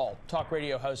border wall. Talk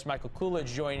radio host Michael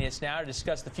Coolidge joining us now to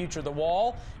discuss the future of the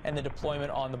wall and the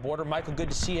deployment on the border. Michael, good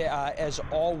to see you as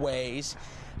always.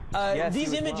 Yes,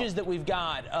 these images that we've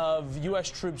got of U.S.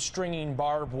 troops stringing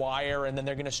barbed wire, and then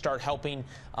they're going to start helping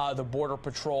the Border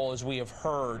Patrol, as we have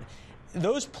heard.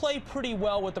 those play pretty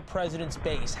well with the president's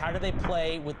base. How do they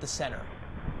play with the center?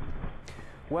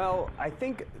 Well, I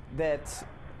think that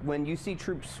when you see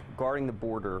troops guarding the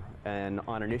border and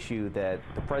on an issue that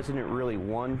the president really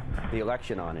won the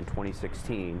election on in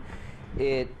 2016,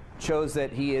 it shows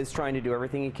that he is trying to do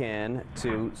everything he can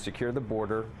to secure the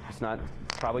border. He's not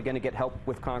probably going to get help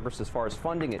with Congress as far as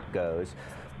funding it goes.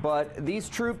 But these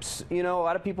troops, you know, a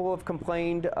lot of people have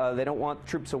complained they don't want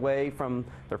troops away from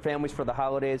their families for the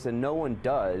holidays, and no one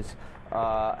does.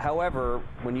 However,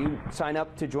 when you sign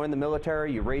up to join the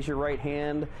military, you raise your right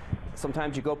hand.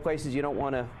 Sometimes you go places you don't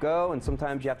want to go, and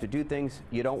sometimes you have to do things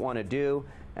you don't want to do.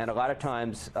 And a lot of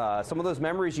times, some of those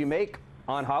memories you make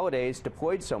on holidays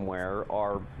deployed somewhere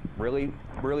are really,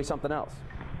 really something else.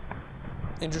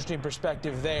 Interesting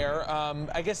perspective there.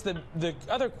 I guess the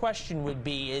other question would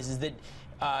be is that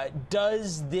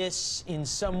does this in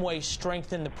some way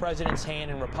strengthen the president's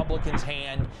hand and Republicans'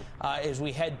 hand as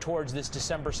we head towards this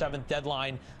December 7th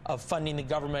deadline of funding the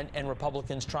government and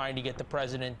Republicans trying to get the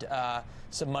president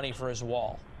some money for his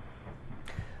wall?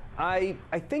 I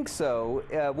think so.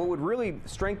 What would really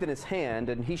strengthen his hand,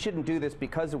 and he shouldn't do this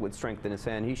because it would strengthen his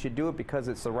hand, he should do it because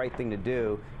it's the right thing to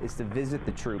do, is to visit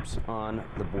the troops on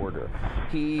the border.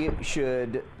 He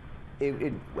should,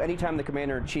 anytime the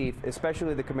commander-in-chief,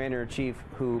 especially the commander-in-chief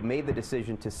who made the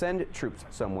decision to send troops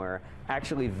somewhere,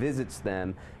 actually visits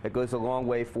them, it goes a long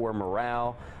way for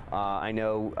morale. I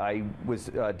know I was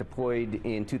deployed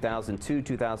in 2002,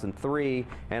 2003,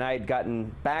 and I had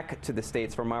gotten back to the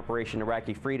States from Operation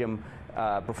Iraqi Freedom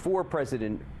before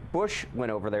President Bush went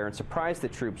over there and surprised the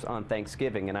troops on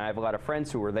Thanksgiving. And I have a lot of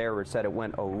friends who were there who said it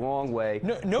went a long way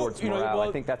towards morale.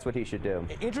 I think that's what he should do.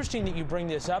 Interesting that you bring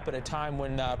this up at a time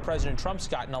when President Trump's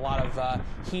gotten a lot of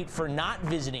heat for not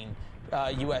visiting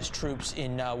U.S. troops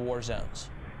in war zones.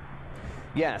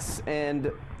 Yes,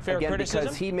 and fair again, criticism?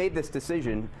 because he made this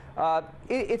decision,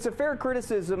 it's a fair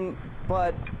criticism,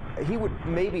 but he would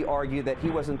maybe argue that he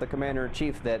wasn't the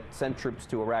commander-in-chief that sent troops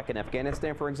to Iraq and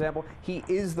Afghanistan, for example. He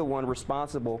is the one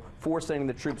responsible for sending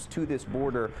the troops to this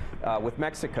border with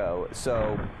Mexico.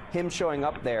 So him showing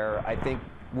up there, I think,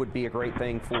 would be a great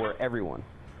thing for everyone.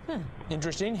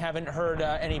 Interesting. Haven't heard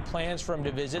any plans for him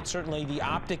to visit. Certainly the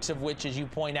optics of which, as you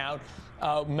point out,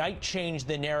 might change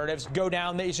the narratives. Go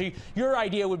down there. So your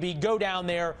idea would be go down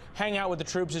there, hang out with the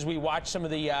troops as we watch some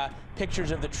of the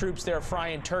pictures of the troops there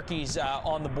frying turkeys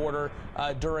on the border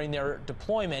during their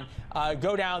deployment.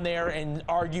 Go down there and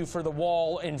argue for the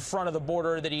wall in front of the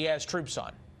border that he has troops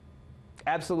on.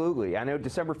 Absolutely. I know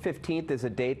December 15th is a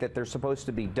date that they're supposed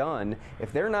to be done.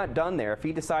 If they're not done there, if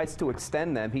he decides to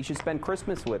extend them, he should spend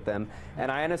Christmas with them.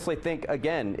 And I honestly think,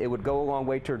 again, it would go a long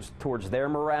way towards their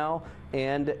morale,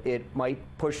 and it might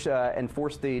push and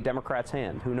force the Democrats'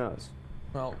 hand. Who knows?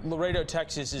 Well, Laredo,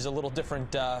 Texas is a little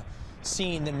different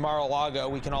scene than Mar-a-Lago.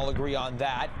 We can all agree on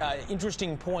that.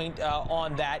 Interesting point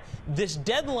on that. This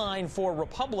deadline for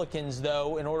Republicans,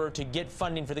 though, in order to get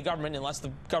funding for the government, unless the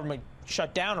government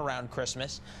shut down around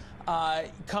Christmas,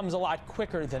 comes a lot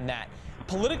quicker than that.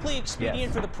 Politically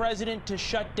expedient for the president to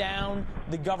shut down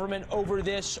the government over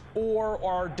this, or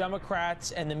are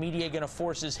Democrats and the media going to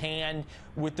force his hand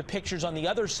with the pictures on the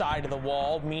other side of the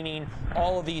wall, meaning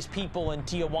all of these people in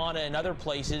Tijuana and other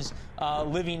places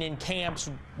living in camps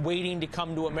waiting to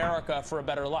come to America for a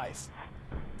better life?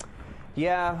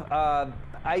 Yeah,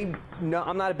 I'm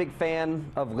not a big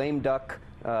fan of lame duck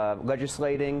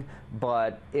legislating,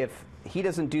 but if he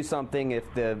doesn't do something,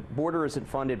 if the border isn't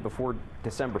funded before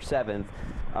December 7th,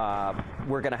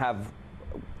 we're going to have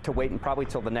to wait and probably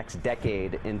till the next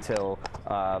decade until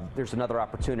there's another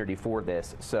opportunity for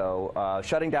this. So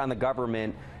shutting down the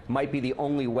government might be the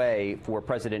only way for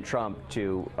President Trump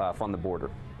to fund the border.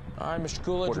 All right, Mr.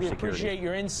 Coolidge, we appreciate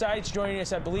your insights. Joining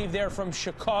us, I believe they're from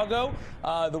Chicago,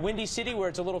 the Windy City, where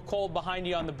it's a little cold behind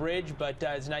you on the bridge, but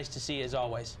it's nice to see you as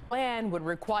always. Plan would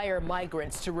require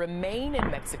migrants to remain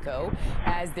in Mexico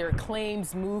as their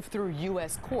claims move through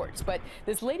U.S. courts. But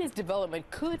this latest development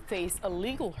could face a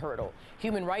legal hurdle.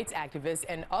 Human rights activists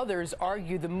and others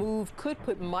argue the move could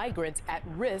put migrants at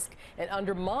risk and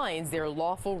undermines their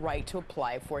lawful right to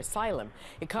apply for asylum.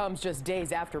 It comes just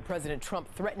days after President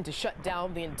Trump threatened to shut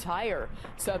down the entire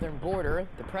southern border.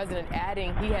 The president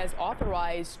adding he has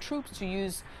authorized troops to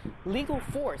use lethal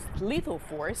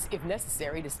force if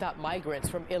necessary to stop migrants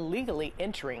from illegally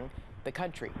entering the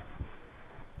country.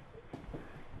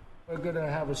 We're going to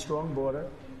have a strong border.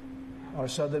 Our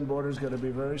southern border is going to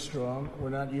be very strong.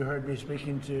 You heard me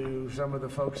speaking to some of the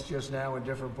folks just now in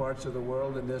different parts of the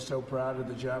world, and they're so proud of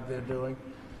the job they're doing.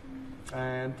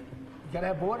 And you got to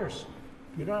have borders.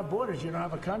 If you don't have borders, you don't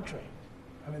have a country.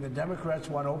 I mean, the Democrats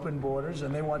want open borders,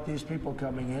 and they want these people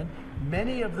coming in.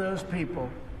 Many of those people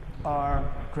are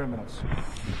criminals.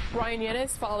 Brian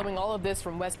Yannis following all of this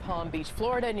from West Palm Beach,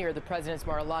 Florida, near the president's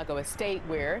Mar-a-Lago estate,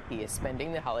 where he is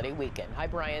spending the holiday weekend. Hi,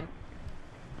 Brian.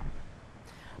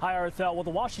 Hi, Arthel. Well,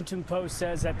 the Washington Post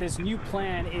says that this new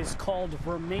plan is called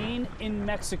Remain in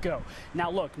Mexico. Now,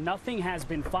 look, nothing has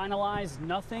been finalized,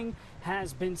 nothing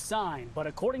has been signed. But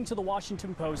according to the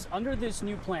Washington Post, under this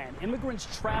new plan, immigrants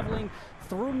traveling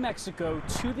through Mexico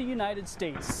to the United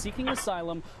States seeking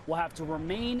asylum will have to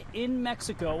remain in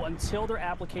Mexico until their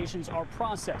applications are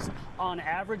processed. On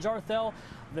average, Arthel,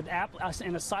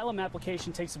 an asylum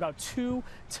application takes about 2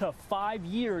 to 5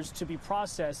 years to be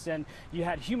processed, and you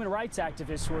had human rights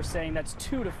activists who are saying that's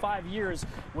 2 to 5 years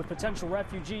with potential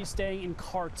refugees staying in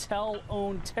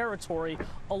cartel-owned territory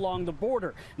along the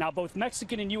border. Now, both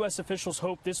Mexican and U.S. officials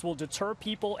hope this will deter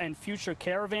people and future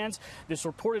caravans. This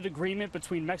reported agreement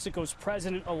between Mexico's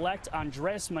President-elect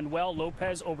Andrés Manuel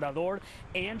López Obrador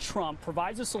and Trump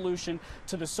provides a solution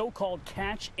to the so-called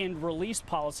catch and release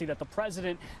policy that the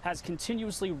president has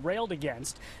continuously railed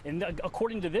against. And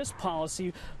according to this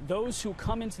policy, those who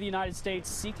come into the United States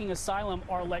seeking asylum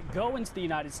are let go into the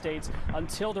United States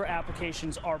until their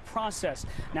applications are processed.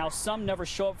 Now, some never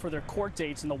show up for their court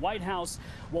dates. In the White House,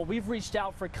 well, we've reached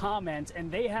out for comment,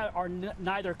 and they are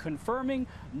neither confirming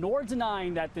nor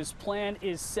denying that this plan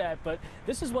is set. But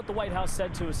this is what the White House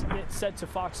said to us. It said to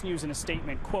Fox News in a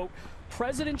statement, quote,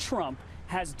 President Trump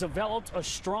has developed a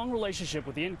strong relationship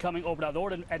with the incoming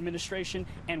Obrador administration,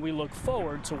 and we look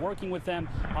forward to working with them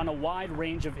on a wide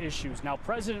range of issues. Now,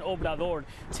 President Obrador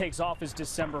takes office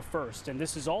December 1st, and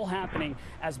this is all happening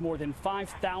as more than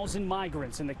 5,000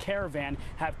 migrants in the caravan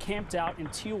have camped out in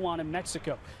Tijuana,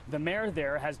 Mexico. The mayor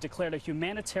there has declared a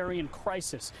humanitarian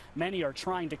crisis. Many are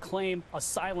trying to claim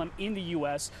asylum in the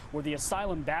U.S., where the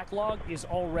asylum backlog is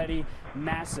already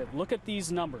massive. Look at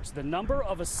these numbers. The number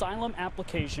of asylum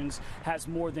applications has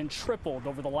more than tripled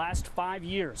over the last 5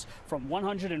 years, from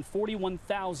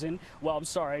 141,000,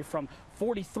 from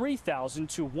 43,000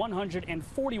 to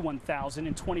 141,000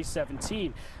 in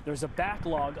 2017. There's a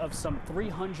backlog of some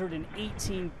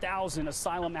 318,000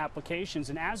 asylum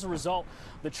applications, and as a result,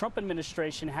 the Trump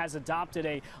administration has adopted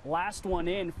a last one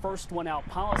in, first one out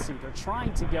policy. They're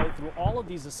trying to go through all of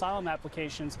these asylum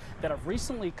applications that have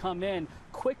recently come in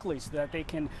quickly so that they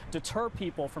can deter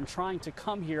people from trying to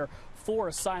come here for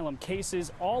asylum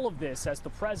cases. All of this as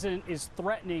the president is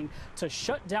threatening to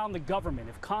shut down the government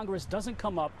if Congress doesn't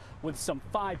come up with some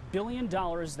 $5 billion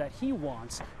that he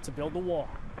wants to build the wall.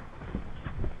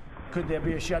 Could there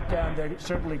be a shutdown? There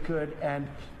certainly could, and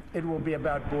it will be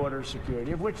about border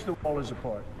security, of which the wall is a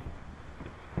part.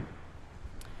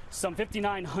 Some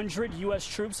 5,900 U.S.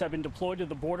 troops have been deployed to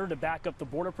the border to back up the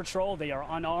Border Patrol. They are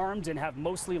unarmed and have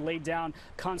mostly laid down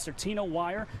concertina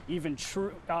wire. Even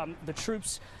the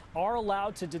troops are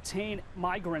allowed to detain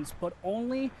migrants, but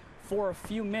only for a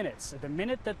few minutes. The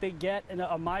minute that they get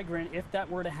a migrant, if that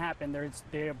were to happen,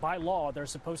 by law, they're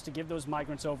supposed to give those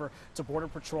migrants over to Border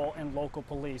Patrol and local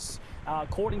police.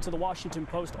 According to the Washington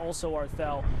Post, also,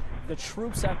 Arthel, the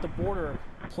troops at the border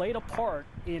played a part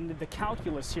in the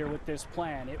calculus here with this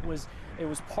plan. It was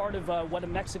part of what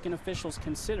Mexican officials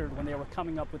considered when they were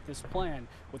coming up with this plan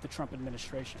with the Trump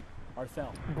administration.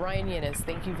 Arthel. Brian Yannis,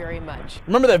 thank you very much.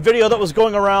 Remember that video that was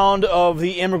going around of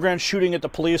the immigrant shooting at the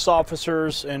police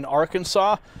officers in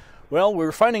Arkansas? Well,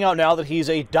 we're finding out now that he's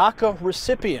a DACA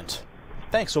recipient.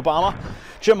 Thanks, Obama.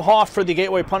 Jim Hoff for the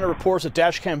Gateway Pundit reports that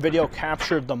dashcam video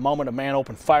captured the moment a man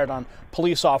opened fire on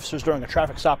police officers during a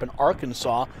traffic stop in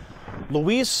Arkansas.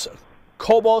 Luis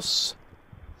Cobos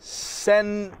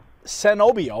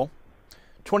Cenobio,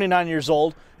 29 years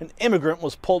old, an immigrant,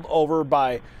 was pulled over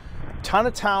by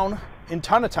Tanatown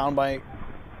by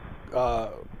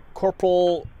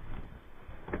Corporal,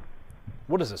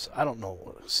 what is this? I don't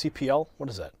know. CPL? What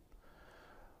is that?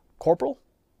 Corporal?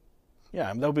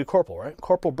 Yeah, that would be Corporal, right?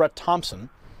 Corporal Brett Thompson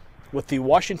with the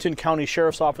Washington County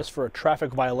Sheriff's Office for a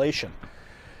traffic violation.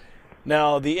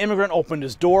 Now, the immigrant opened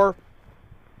his door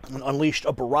and unleashed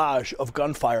a barrage of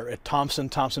gunfire at Thompson.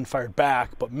 Thompson fired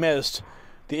back, but missed.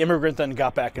 The immigrant then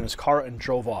got back in his car and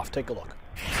drove off. Take a look.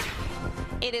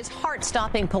 It is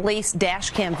heart-stopping police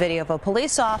dashcam video of a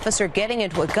police officer getting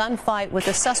into a gunfight with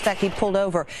a suspect he pulled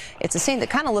over. It's a scene that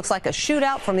kind of looks like a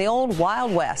shootout from the old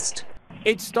Wild West.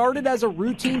 It started as a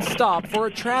routine stop for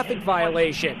a traffic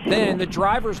violation. Then the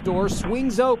driver's door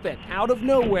swings open out of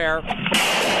nowhere.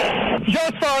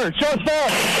 Just fired! Just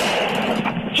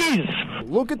fired! Jesus!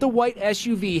 Look at the white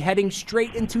SUV heading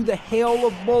straight into the hail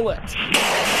of bullets.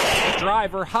 The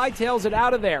driver hightails it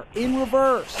out of there in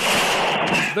reverse.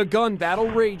 The gun battle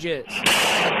rages.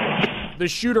 The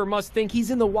shooter must think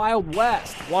he's in the Wild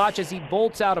West. Watch as he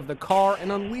bolts out of the car and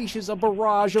unleashes a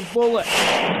barrage of bullets.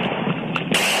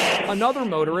 Another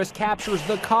motorist captures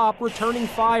the cop returning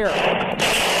fire.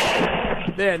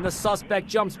 Then the suspect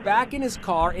jumps back in his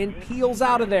car and peels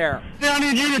out of there. I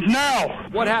need units now.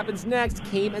 What happens next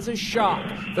came as a shock.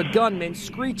 The gunman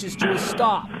screeches to a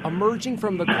stop. Emerging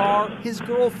from the car, his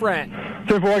girlfriend.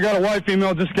 Careful, I got a white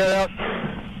female, just got out.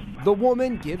 The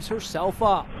woman gives herself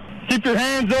up. Keep your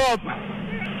hands up.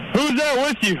 Who's that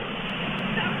with you?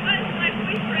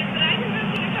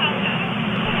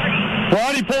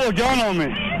 Why'd he pull a gun on me?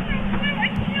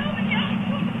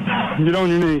 Get on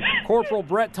your knees. Corporal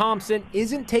Brett Thompson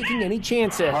isn't taking any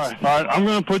chances. All right, I'm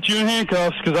going to put you in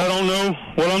handcuffs because I don't know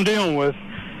what I'm dealing with.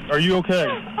 Are you okay?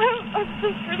 I'm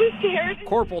just really scared.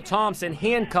 Corporal Thompson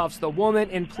handcuffs the woman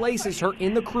and places her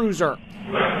in the cruiser.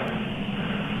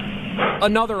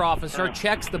 Another officer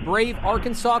checks the brave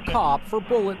Arkansas cop for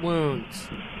bullet wounds.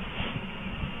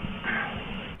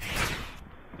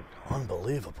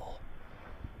 Unbelievable.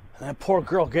 And that poor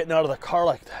girl getting out of the car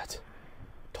like that.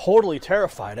 Totally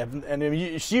terrified,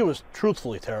 and she was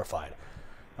truthfully terrified.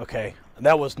 Okay,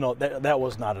 that was not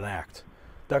an act.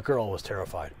 That girl was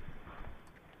terrified.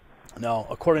 Now,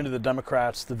 according to the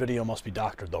Democrats, the video must be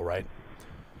doctored, though, right?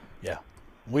 Yeah,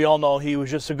 we all know he was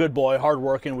just a good boy,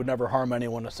 hardworking, would never harm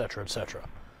anyone, etc., etc.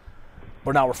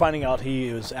 But now we're finding out he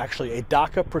is actually a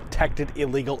DACA-protected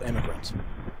illegal immigrant.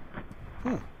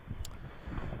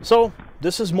 So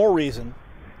this is more reason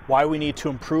why we need to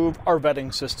improve our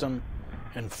vetting system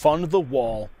and fund the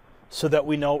wall so that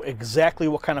we know exactly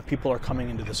what kind of people are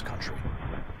coming into this country.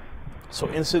 So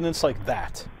incidents like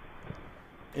that,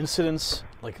 incidents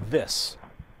like this,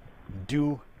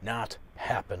 do not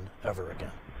happen ever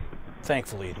again.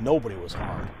 Thankfully, nobody was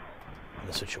harmed in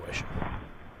this situation.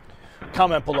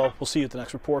 Comment below. We'll see you at the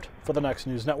next report. For the Next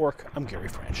News Network, I'm Gary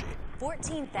Franchi.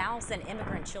 14,000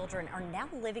 immigrant children are now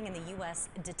living in the U.S.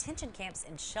 detention camps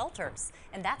and shelters,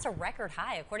 and that's a record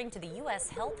high according to the U.S.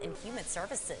 Health and Human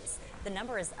Services. The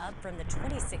number is up from the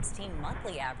 2016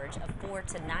 monthly average of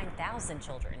 4,000 to 9,000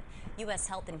 children. U.S.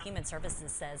 Health and Human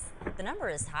Services says the number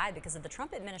is high because of the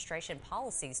Trump administration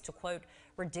policies to, quote,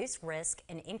 reduce risk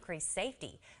and increase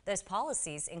safety. Those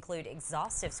policies include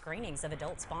exhaustive screenings of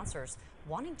adult sponsors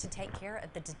wanting to take care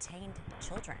of the detained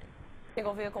children.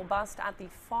 Single vehicle bust at the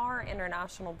Far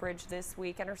International Bridge this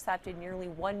week intercepted nearly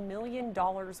 $1 million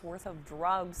worth of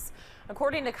drugs.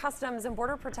 According to Customs and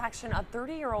Border Protection, a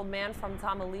 30-year-old man from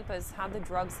Tamaulipas had the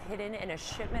drugs hidden in a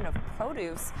shipment of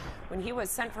produce. When he was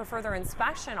sent for further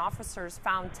inspection, officers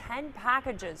found 10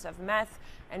 packages of meth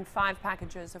and 5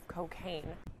 packages of cocaine.